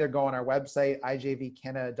 They can either go on our website,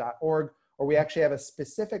 ijvcanada.org, or we actually have a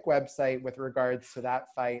specific website with regards to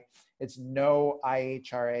that fight. It's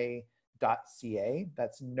noihra.ca.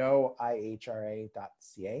 That's noihra.ca.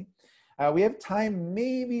 We have time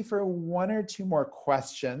maybe for one or two more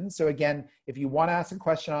questions. So again, if you want to ask a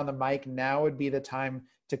question on the mic, now would be the time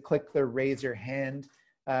to click the raise your hand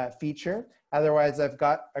feature. Otherwise, I've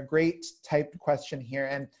got a great typed question here.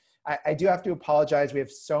 And I do have to apologize. We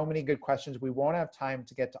have so many good questions. We won't have time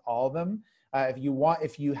to get to all of them.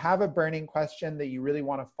 If you have a burning question that you really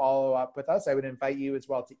want to follow up with us, I would invite you as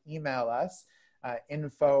well to email us,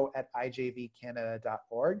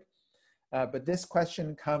 info@ijvcanada.org. But this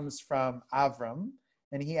question comes from Avram,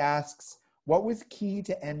 and he asks, what was key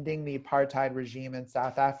to ending the apartheid regime in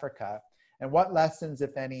South Africa? And what lessons,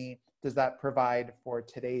 if any, does that provide for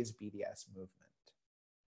today's BDS movement?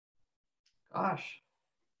 Gosh,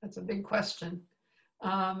 that's a big question.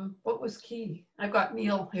 What was key? I've got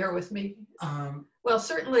Neil here with me. Well,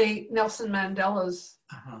 certainly Nelson Mandela's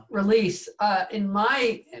release, in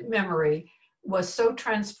my memory, was so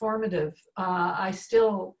transformative. I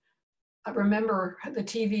remember the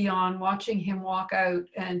TV on, watching him walk out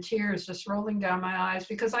and tears just rolling down my eyes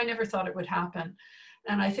because I never thought it would happen.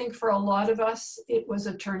 And I think for a lot of us, it was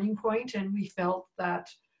a turning point, and we felt that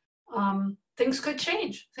things could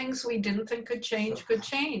change. Things we didn't think could change could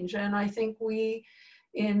change. And I think we,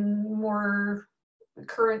 in more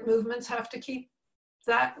current movements, have to keep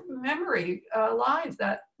that memory alive,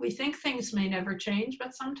 that we think things may never change,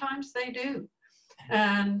 but sometimes they do.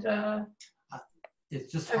 And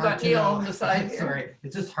it's just I've hard got to Neil know. on the side here. Sorry,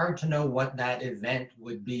 it's just hard to know what that event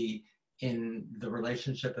would be in the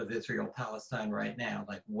relationship of Israel-Palestine right now.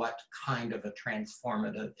 Like, what kind of a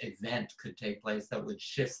transformative event could take place that would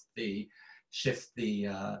shift the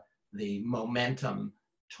momentum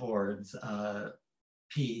towards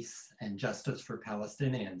peace and justice for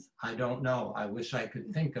Palestinians? I don't know. I wish I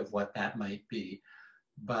could think of what that might be,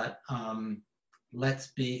 but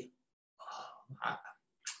let's be.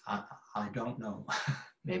 I don't know.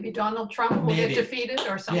 Maybe Donald Trump will get defeated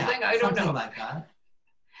or something. Yeah, I don't know. Something like that.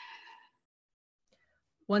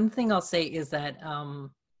 One thing I'll say is that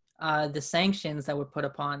the sanctions that were put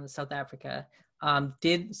upon South Africa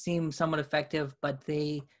did seem somewhat effective, but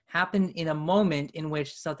they happened in a moment in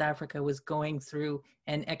which South Africa was going through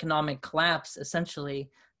an economic collapse, essentially,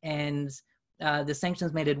 and the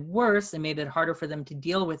sanctions made it worse and made it harder for them to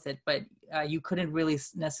deal with it. But you couldn't really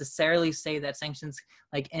necessarily say that sanctions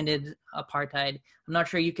ended apartheid. I'm not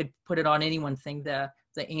sure you could put it on any one thing. The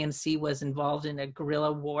ANC was involved in a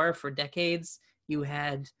guerrilla war for decades. You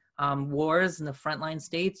had wars in the frontline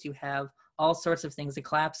states. You have all sorts of things. The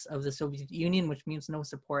collapse of the Soviet Union, which means no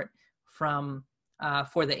support for the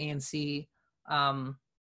ANC.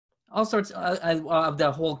 All sorts of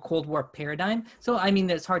the whole Cold War paradigm. So, I mean,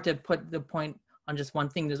 it's hard to put the point on just one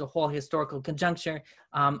thing. There's a whole historical conjuncture.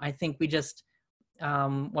 I think we just,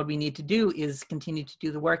 what we need to do is continue to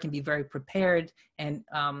do the work and be very prepared and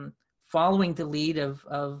following the lead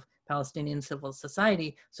of Palestinian civil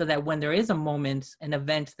society, so that when there is a moment, an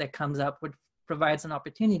event that comes up which provides an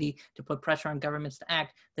opportunity to put pressure on governments to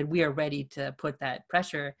act, that we are ready to put that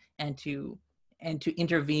pressure and to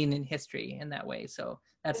intervene in history in that way. So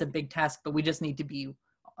that's a big task, but we just need to be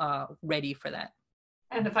ready for that.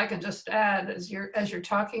 And if I can just add, as you're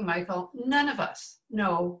talking, Michael, none of us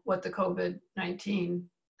know what the COVID-19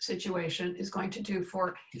 situation is going to do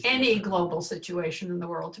for any global situation in the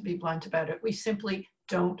world, to be blunt about it. We simply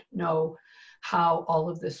don't know how all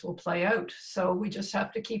of this will play out. So we just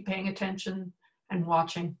have to keep paying attention and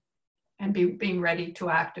watching and being ready to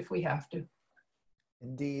act if we have to.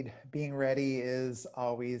 Indeed, being ready is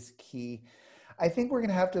always key. I think we're going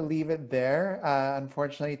to have to leave it there,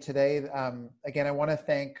 unfortunately, today. Again, I want to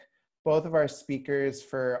thank both of our speakers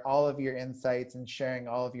for all of your insights and sharing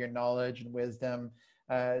all of your knowledge and wisdom.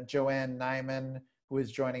 Joanne Naiman, who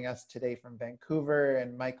is joining us today from Vancouver,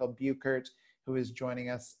 and Michael Bueckert, who is joining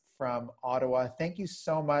us from Ottawa. Thank you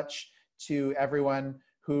so much to everyone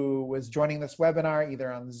who was joining this webinar,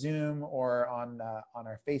 either on Zoom or on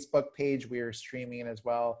our Facebook page. We are streaming it as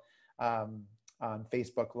well on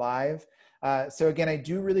Facebook Live. So again, I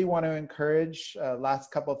do really want to encourage,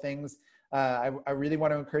 last couple things, I really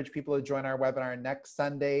want to encourage people to join our webinar next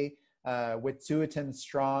Sunday, Wet'suwet'en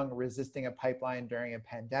Strong, Resisting a Pipeline During a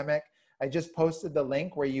Pandemic. I just posted the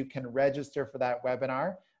link where you can register for that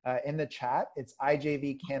webinar in the chat. It's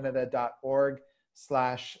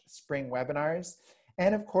ijvcanada.org/springwebinars.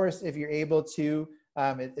 And of course, if you're able to,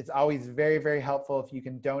 it's always very, very helpful if you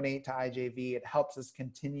can donate to IJV. It helps us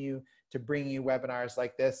continue to bring you webinars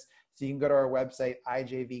like this. So you can go to our website,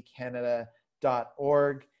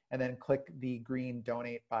 ijvcanada.org, and then click the green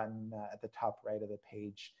donate button at the top right of the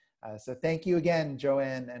page. So thank you again,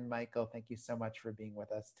 Joanne and Michael. Thank you so much for being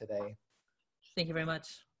with us today. Thank you very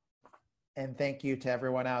much. And thank you to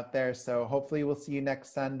everyone out there. So hopefully we'll see you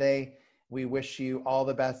next Sunday. We wish you all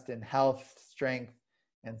the best in health, strength,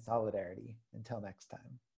 and solidarity. Until next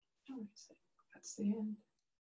time. That's the end.